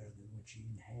 Jarvis may be better than what you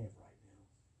even have right now.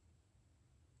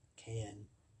 Can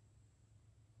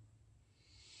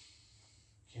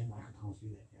Michael Thomas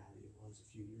be that guy that he was a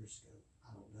few years ago?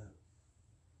 I don't know.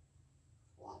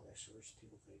 A lot of experts,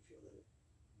 people feel that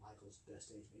Michael's best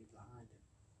days may be behind him.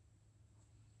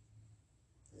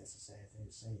 And that's a sad thing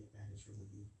to say. That is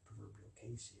really the proverbial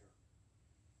case here.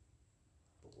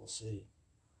 But we'll see.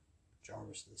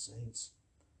 Jarvis to the Saints.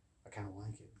 I kind of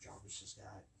like it. Jarvis has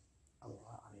got I don't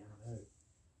know.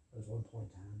 There was one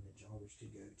point in time that Jarvis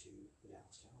could go to the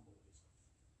Dallas Cowboys.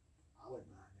 I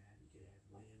wouldn't mind that. You could have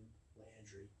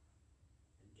Landry,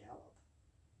 and Gallup.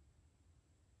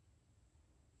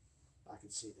 I could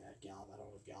see that. Gallup, I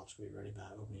don't know if Gallup's going to be ready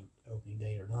by opening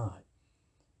day or not,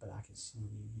 but I can see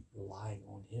you relying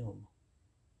on him.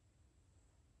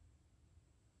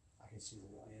 I can see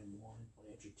Lamb 1,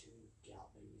 Landry 2, Gallup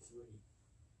maybe 3.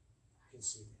 I can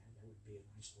see that. That would be a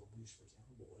nice little boost for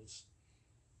Cowboys.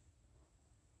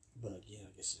 But again,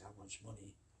 I guess how much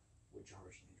money would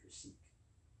Jarvis Landry seek?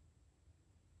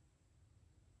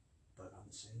 But on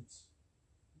the Saints,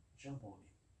 jump on him,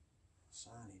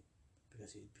 sign him,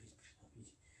 because he'd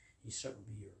certainly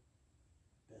be your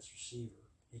best receiver.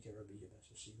 He could be your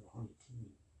best receiver on your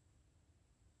team,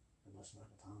 unless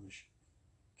Michael Thomas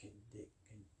can dig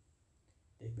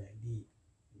back deep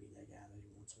and be that guy that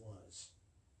he once was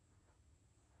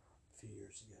a few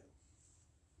years ago.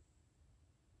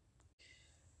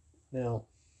 Now,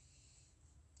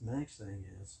 the next thing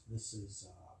is, this is,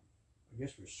 I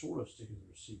guess we're sort of sticking to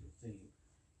the receiver theme,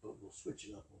 but we'll switch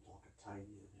it up. We'll talk a tight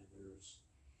end. And there's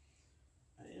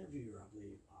an interviewer, I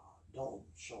believe,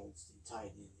 Dalton Schultz, the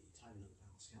tight end of the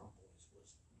Dallas Cowboys,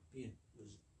 was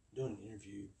doing an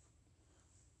interview.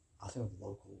 I think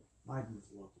might be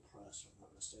with the local press, if I'm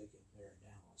not mistaken, there in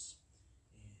Dallas.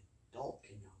 And Dalton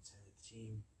came out and said that the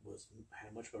team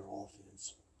had a much better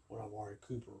offense when Amari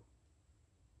Cooper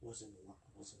was in the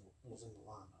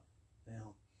lineup.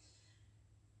 Now,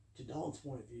 to Dalton's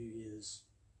point of view he's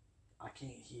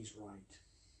right.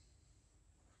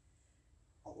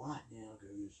 A lot now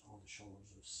goes on the shoulders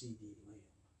of C.D. Lamb,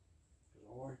 because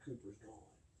Amari Cooper's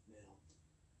gone. Now,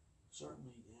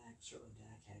 certainly Dak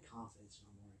had confidence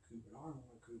in Amari Cooper.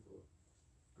 Amari Cooper,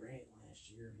 granted last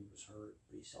year he was hurt,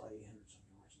 but he saw 800-some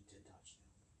yards and 10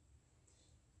 touchdowns.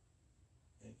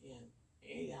 And again,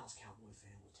 any Dallas Cowboy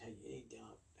fan will tell you, any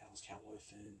Dallas Cowboy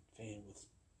fan with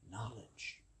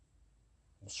knowledge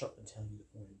will certainly tell you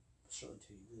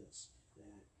this,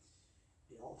 that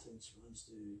the offense runs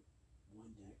through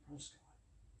one Dak Prescott.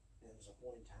 There was a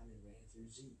point in time he ran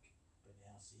through Zeke, but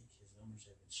now Zeke, his numbers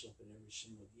have been slipping every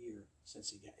single year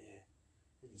since he got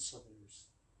they've been slipping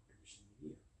every single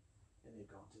year, and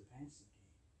they've gone to the passing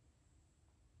game.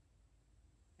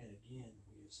 And again,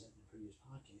 we have said in the previous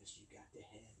podcast, you got to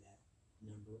have that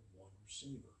number one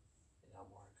receiver. And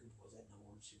Amari Cooper was that number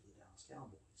one receiver of the Dallas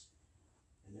Cowboys.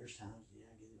 And there's times,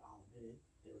 I'll admit it,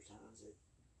 there were times that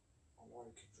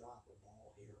Amari could drop a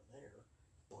ball here or there,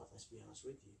 but let's be honest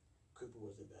with you, Cooper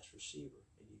was the best receiver,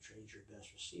 and you trade your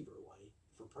best receiver away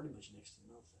for pretty much next to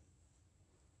nothing.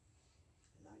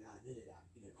 And I gotta admit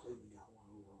it, Cleveland got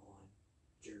one over on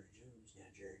Jerry Jones. Now,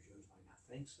 Jerry Jones might not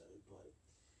think so, but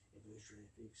if those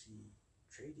draft picks he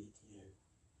traded to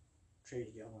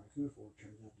get Amari Cooper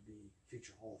turns out to be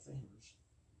future Hall of Famers,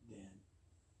 then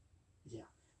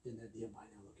that deal might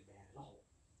not look bad at all.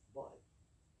 But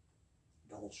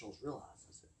Dalton Schultz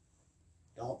realizes it.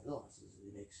 Dalton realizes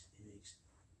it makes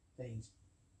things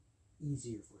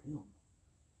easier for him.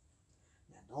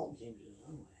 Now, Dalton came to his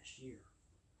own last year,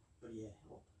 but he had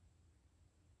help.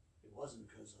 It wasn't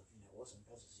because of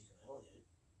Ezekiel Elliott.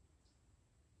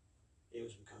 It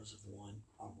was because of one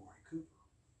Amari Cooper.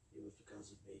 It was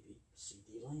because of maybe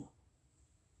C.D. Lamb.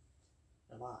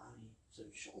 So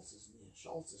Schultz is not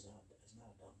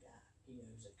a dumb guy. He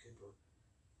knows that Cooper.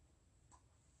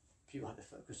 People have to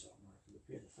focus on Amari Cooper.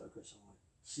 People have to focus on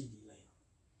C.D. Lamb.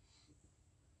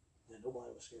 Then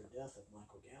nobody was scared to death of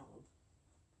Michael Gallup.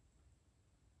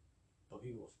 But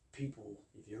people,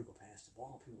 if you ever go past the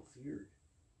ball, people feared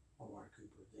Amari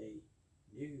Cooper. They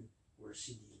knew where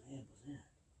C.D. Lamb was at.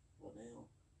 Well,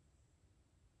 now,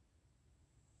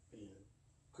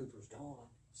 Cooper's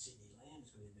gone. C.D. Lamb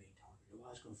is going to be the main target.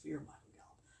 Nobody's going to fear Michael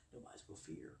Gallup. Nobody's going to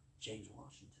fear James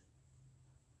Washington.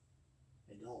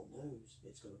 And Dalton knows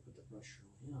it's going to put the pressure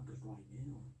on him, because right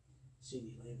now,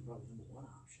 C.D. Lamb is probably the number one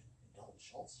option, and Dalton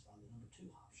Schultz is probably the number two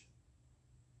option.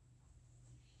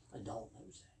 And Dalton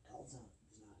knows that. Dalton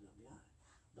is not a dumb guy.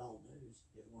 Dalton knows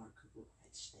if Amari Cooper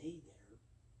had stayed there,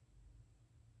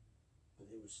 but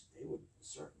they would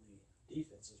certainly,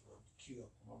 defenses would queue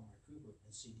up Amari Cooper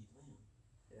and C.D. Lamb,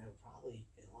 and that would probably,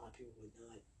 and a lot of people would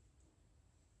not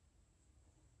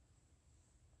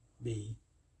be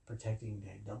protecting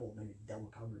that maybe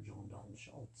double coverage on Dalton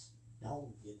Schultz.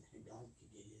 Dalton could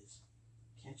get his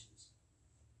catches,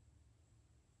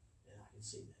 and I can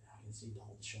see that. I can see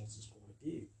Dalton Schultz's point of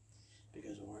view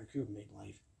because Amari Cooper made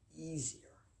life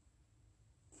easier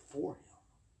for him,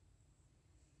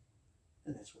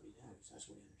 and that's what he knows. That's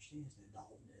what he understands. That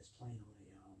Dalton is playing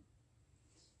on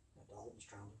that Dalton's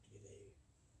trying to get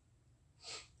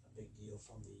a big deal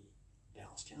from the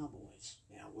Dallas Cowboys.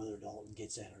 Now, whether Dalton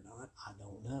gets that or not, I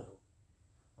don't know.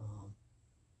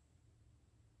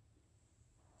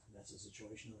 That's a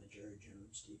situation that Jerry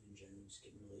Jones, Stephen Jones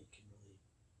can really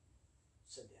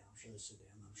sit down. I'm sure they sit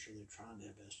down. I'm sure they're trying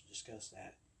their best to discuss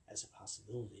that as a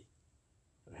possibility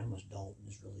of how much Dalton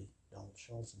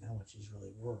Schultz and how much he's really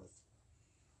worth.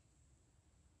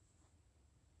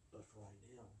 But for right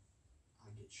now,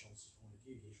 I get Schultz's point of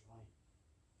view. He's right.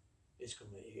 It's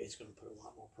going to put a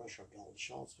lot more pressure on Dalton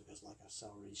Schultz because, like I've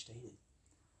already stated,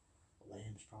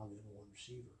 Lamb's probably the number one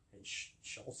receiver, and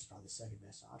Schultz is probably the second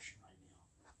best option right now.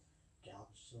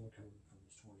 Gallup's still recovering from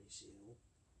his torn ACL.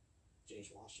 James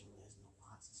Washington really hasn't done a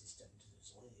lot since he stepped into his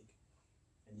leg.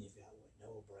 And you've got,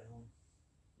 Noah Brown?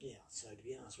 Yeah, so to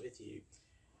be honest with you,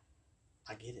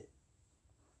 I get it.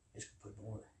 It's going to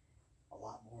put a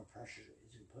lot more pressure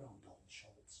is going to put on Dalton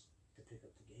Schultz to pick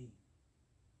up the game.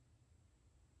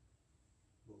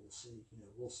 But we'll see.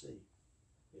 We'll see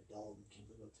if Dalton can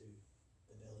live up to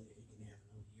the billing, if he can have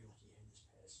another year like he had this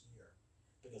past year.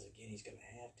 Because, again, he's going to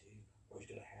have to, or he's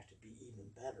going to have to be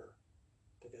even better.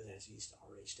 Because, as he's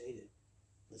already stated,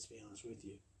 let's be honest with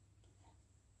you,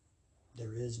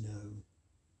 there is no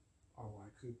R.Y.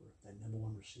 Cooper, that number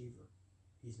one receiver.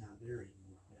 He's not there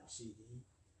anymore. Now, CD,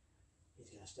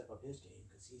 he's got to step up his game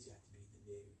because he's got to be the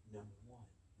new number one.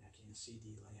 Now, can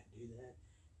CD Lamb do that?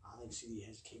 I think CD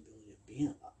has the capability of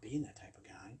being that type of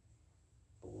guy,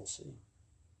 but we'll see.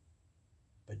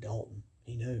 But Dalton,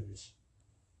 he knows.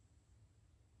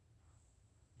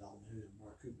 Dalton knows that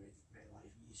Mark Cooper made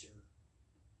life easier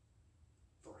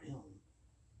for him.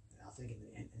 And I think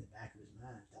in the back of his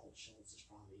mind, Dalton Schultz is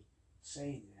probably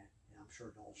saying that, and I'm sure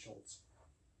Dalton Schultz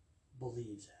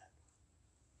believes that.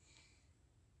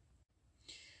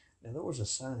 Now, there was a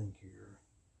signing here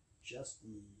just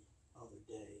the other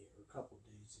day, or a couple of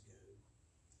days ago,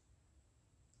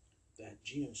 that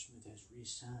Geno Smith has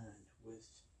re-signed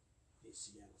with the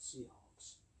Seattle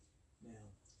Seahawks.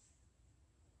 Now,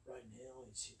 right now,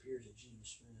 it appears that Geno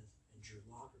Smith and Drew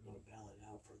Lock are going to battle it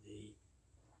out for the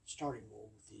starting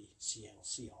role with the Seattle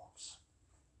Seahawks.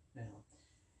 Now,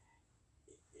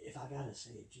 if I gotta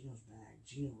say, if Geno's back,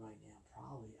 Geno right now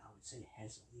probably, I would say,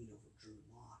 has a lead over Drew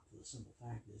Lock. For the simple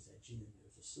fact is that Geno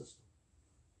knows the system.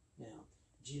 Now,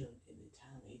 Geno, in the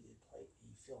time he did play,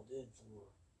 he filled in for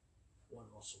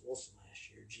Russell Wilson last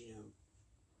year. Geno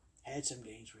had some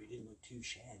games where he didn't look too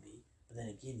shabby, but then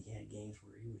again, he had games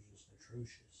where he was just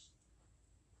atrocious.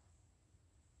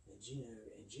 And Geno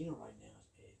right now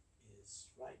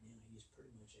he's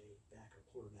pretty much a backup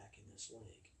quarterback in this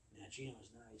league. Now, Geno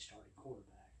is not a starting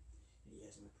quarterback, and he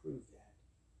hasn't improved that.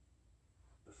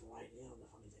 But for right now,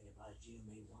 the funny thing about it, Geno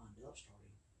may wind up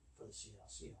starting for the Seattle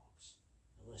Seahawks,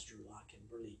 unless Drew Lock can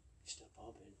really step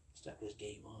his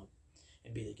game up,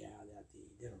 and be the guy that the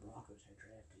Denver Broncos had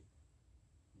drafted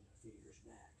a few years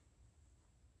back.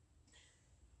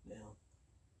 Now,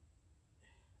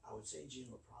 I would say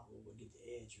Geno probably would get the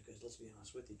edge because, let's be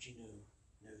honest with you, Geno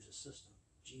knows the system.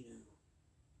 Geno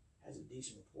has a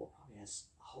decent rapport,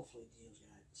 hopefully Geno's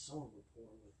got some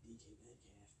rapport with DK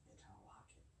Metcalf and Tyler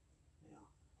Lockett.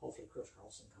 Now, hopefully Chris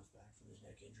Carlson comes back from his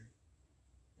neck injury.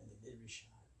 And they did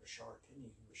Rashard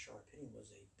Penny. Rashard Penny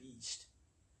was a beast.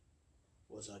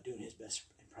 Was doing his best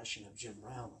impression of Jim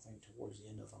Brown, I think, towards the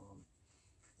end of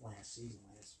last few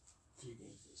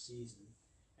games of the season.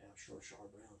 And I'm sure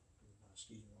Rashard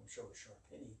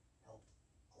Penny helped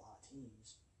a lot of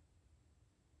teams,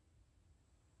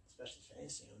 especially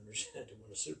fantasy owners, to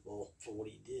win a Super Bowl for what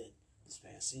he did this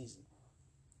past season.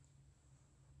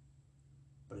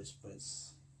 But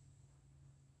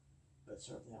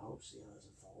certainly I hope Seattle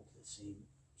doesn't fall into the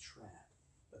same trap.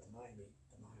 But the Miami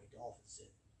Dolphins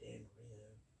did. Dan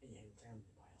Marino, and you haven't found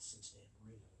anybody else since Dan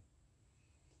Marino.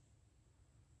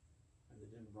 And the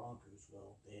Denver Broncos,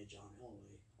 well, they had John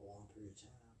Elway a long period of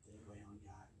time. Then they went on and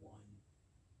got one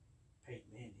Peyton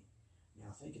Manning.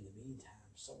 Now I think in the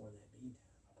meantime, somewhere in that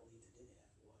meantime, I believe they did have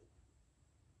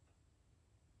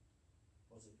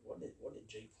what did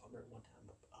Jake Plummer at one time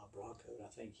Bronco? I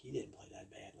think he didn't play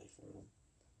that badly for them.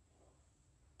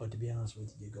 But to be honest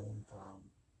with you, going from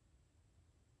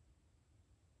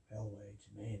Elway to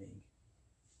Manning,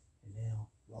 and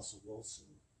now Russell Wilson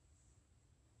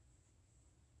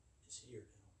is here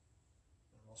now.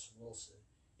 And Russell Wilson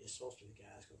is supposed to be the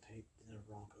guy that's going to take the Denver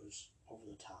Broncos over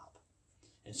the top.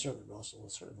 And certainly Russell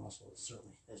is certainly,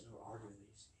 there's no argument,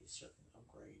 he's certainly an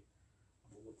upgrade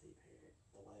over what they've had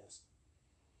the last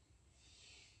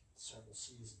several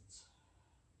seasons.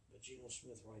 But Geno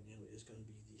Smith right now is going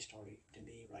to be the starting, to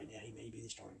me right now, he may be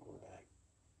the starting quarterback.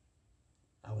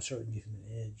 I would certainly give him an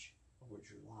edge over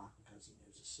Drew Lock because he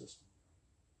knows the system.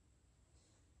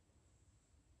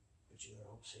 But you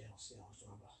know, Seahawks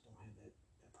don't have that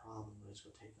problem that it's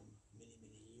going to take them many,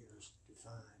 many years to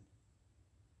find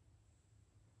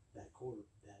that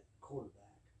quarterback.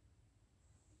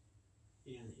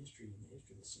 In the history of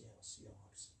the Seattle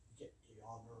Seahawks, you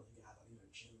all remember the guy by the name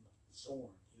of Jim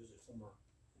Zorn. He was a former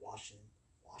Washington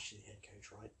head coach,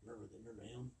 right? Remember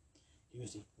him? He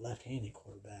was the left-handed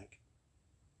quarterback.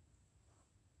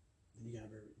 Then you guys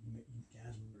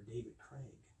remember David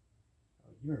Craig.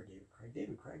 Oh, you remember David Craig?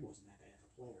 David Craig wasn't that bad of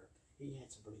a player. He had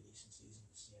some pretty decent seasons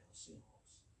with the Seattle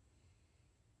Seahawks.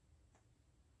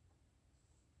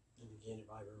 And again,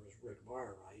 everybody remembers Rick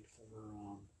Barr, right?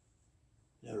 Former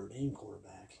Notre Dame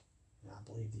quarterback. And I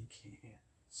believe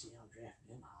Seattle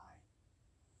drafted him high.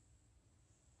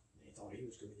 And they thought he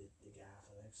was going to be the guy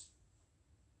for the next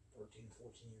 13,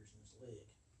 14 years in this league.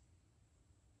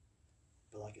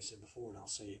 But like I said before, and I'll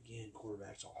say it again,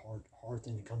 quarterbacks are a hard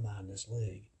thing to come by in this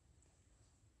league.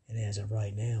 And as of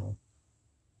right now,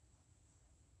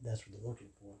 that's what they're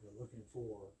looking for. They're looking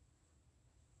for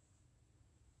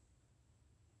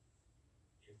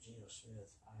Geno Smith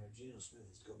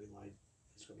is going to be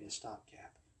it's going to be a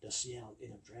stopgap. Does Seattle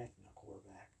end up drafting a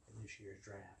quarterback in this year's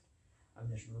draft? I mean,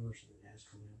 there's rumors that it has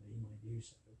come out that he might do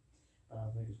so, but I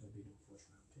don't think it's going to be no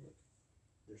first-round pick.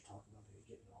 There's talk about maybe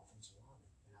getting an offensive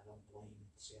lineman, and I don't blame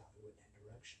Seattle if they went in that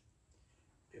direction.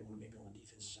 They want maybe on the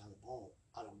defensive side of the ball.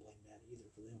 I don't blame that either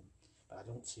for them, but I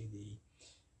don't see the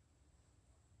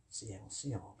Seattle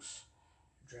Seahawks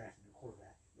drafting a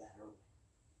quarterback that early.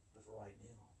 But for right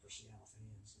now, for Seattle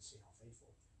fans and Seattle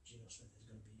faithful, Geno Smith is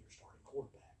going to be your starting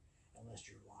quarterback unless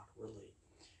Drew Lock really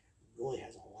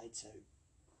has a lights out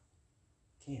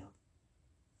camp.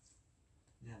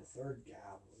 Now the third guy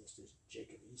on the list is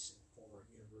Jacob Eason, former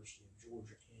University of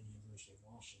Georgia and University of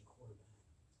Washington quarterback.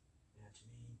 Now to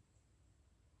me,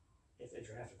 if they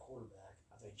draft a quarterback,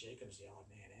 I think Jacob's the odd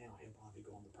man out. He'll probably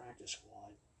go on the practice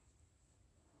squad.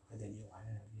 And then you'll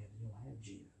have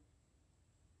Geno.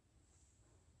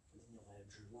 And then you'll have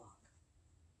Drew Lock.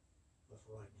 But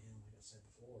for right now, like I said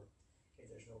before, if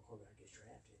there's no quarterback gets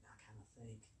drafted, I kind of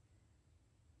think,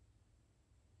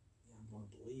 I'm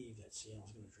going to believe that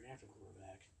Seattle's going to draft a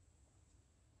quarterback.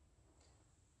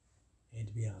 And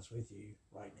to be honest with you,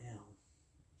 right now,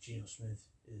 Geno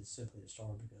Smith is simply a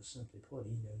star because, simply put,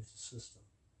 he knows the system.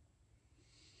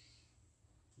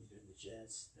 He's been the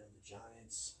Jets, then the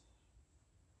Giants.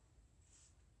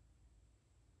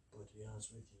 But to be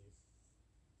honest with you,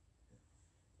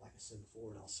 like I said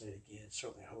before, and I'll say it again,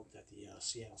 certainly I hope that the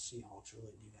Seattle Seahawks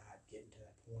really do not get into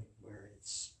that point where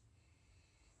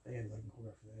they have like a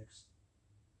quarterback for the next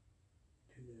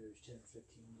 10 or 15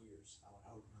 years. I would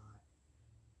hope not.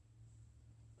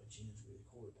 But Geno's going to be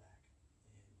the quarterback.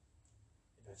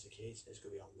 And if that's the case, it's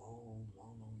going to be a long,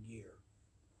 long, long year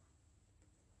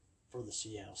for the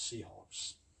Seattle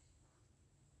Seahawks.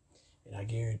 And I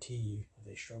guarantee you, if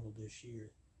they struggle this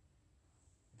year,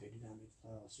 if they do not make the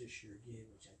playoffs this year again,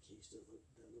 which that case doesn't look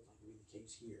like will be the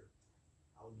case here,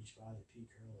 I wouldn't be surprised if Pete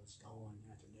Carroll is gone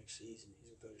after next season. He's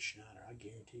going to go to Schneider. I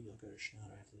guarantee he'll go to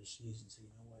Schneider after this season and say,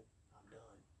 you know what, I'm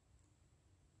done.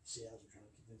 Seattle's trying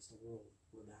to convince the world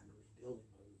we're not in a rebuilding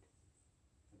mode.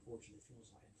 Unfortunately, it kind of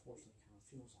feels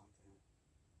like that.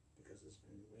 Because it's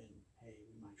been when, hey,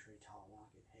 we might trade Tyler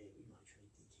Lockett. Hey, we might trade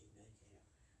DK Metcalf.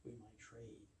 We might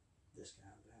trade this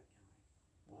guy or that guy.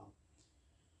 Well,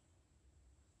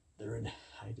 they're in,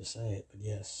 I hate to say it, but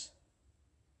yes,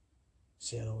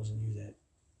 Seattle doesn't use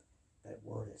that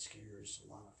word that scares a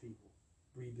lot of people.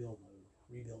 Rebuilding mode.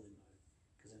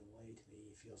 Because in a way, to me,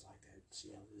 it feels like that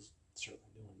Seattle is certainly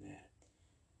doing that.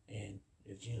 And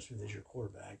if Geno Smith is your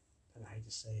quarterback, and I hate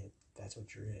to say it, that's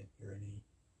what you're in. You're in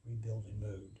a rebuilding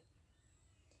mode.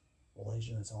 Well, ladies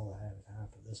and gentlemen, that's all I have time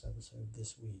for this episode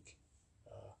this week.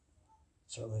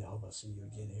 Certainly, I hope I'll see you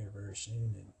again here very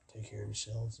soon, and take care of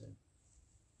yourselves, and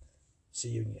see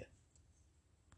you again.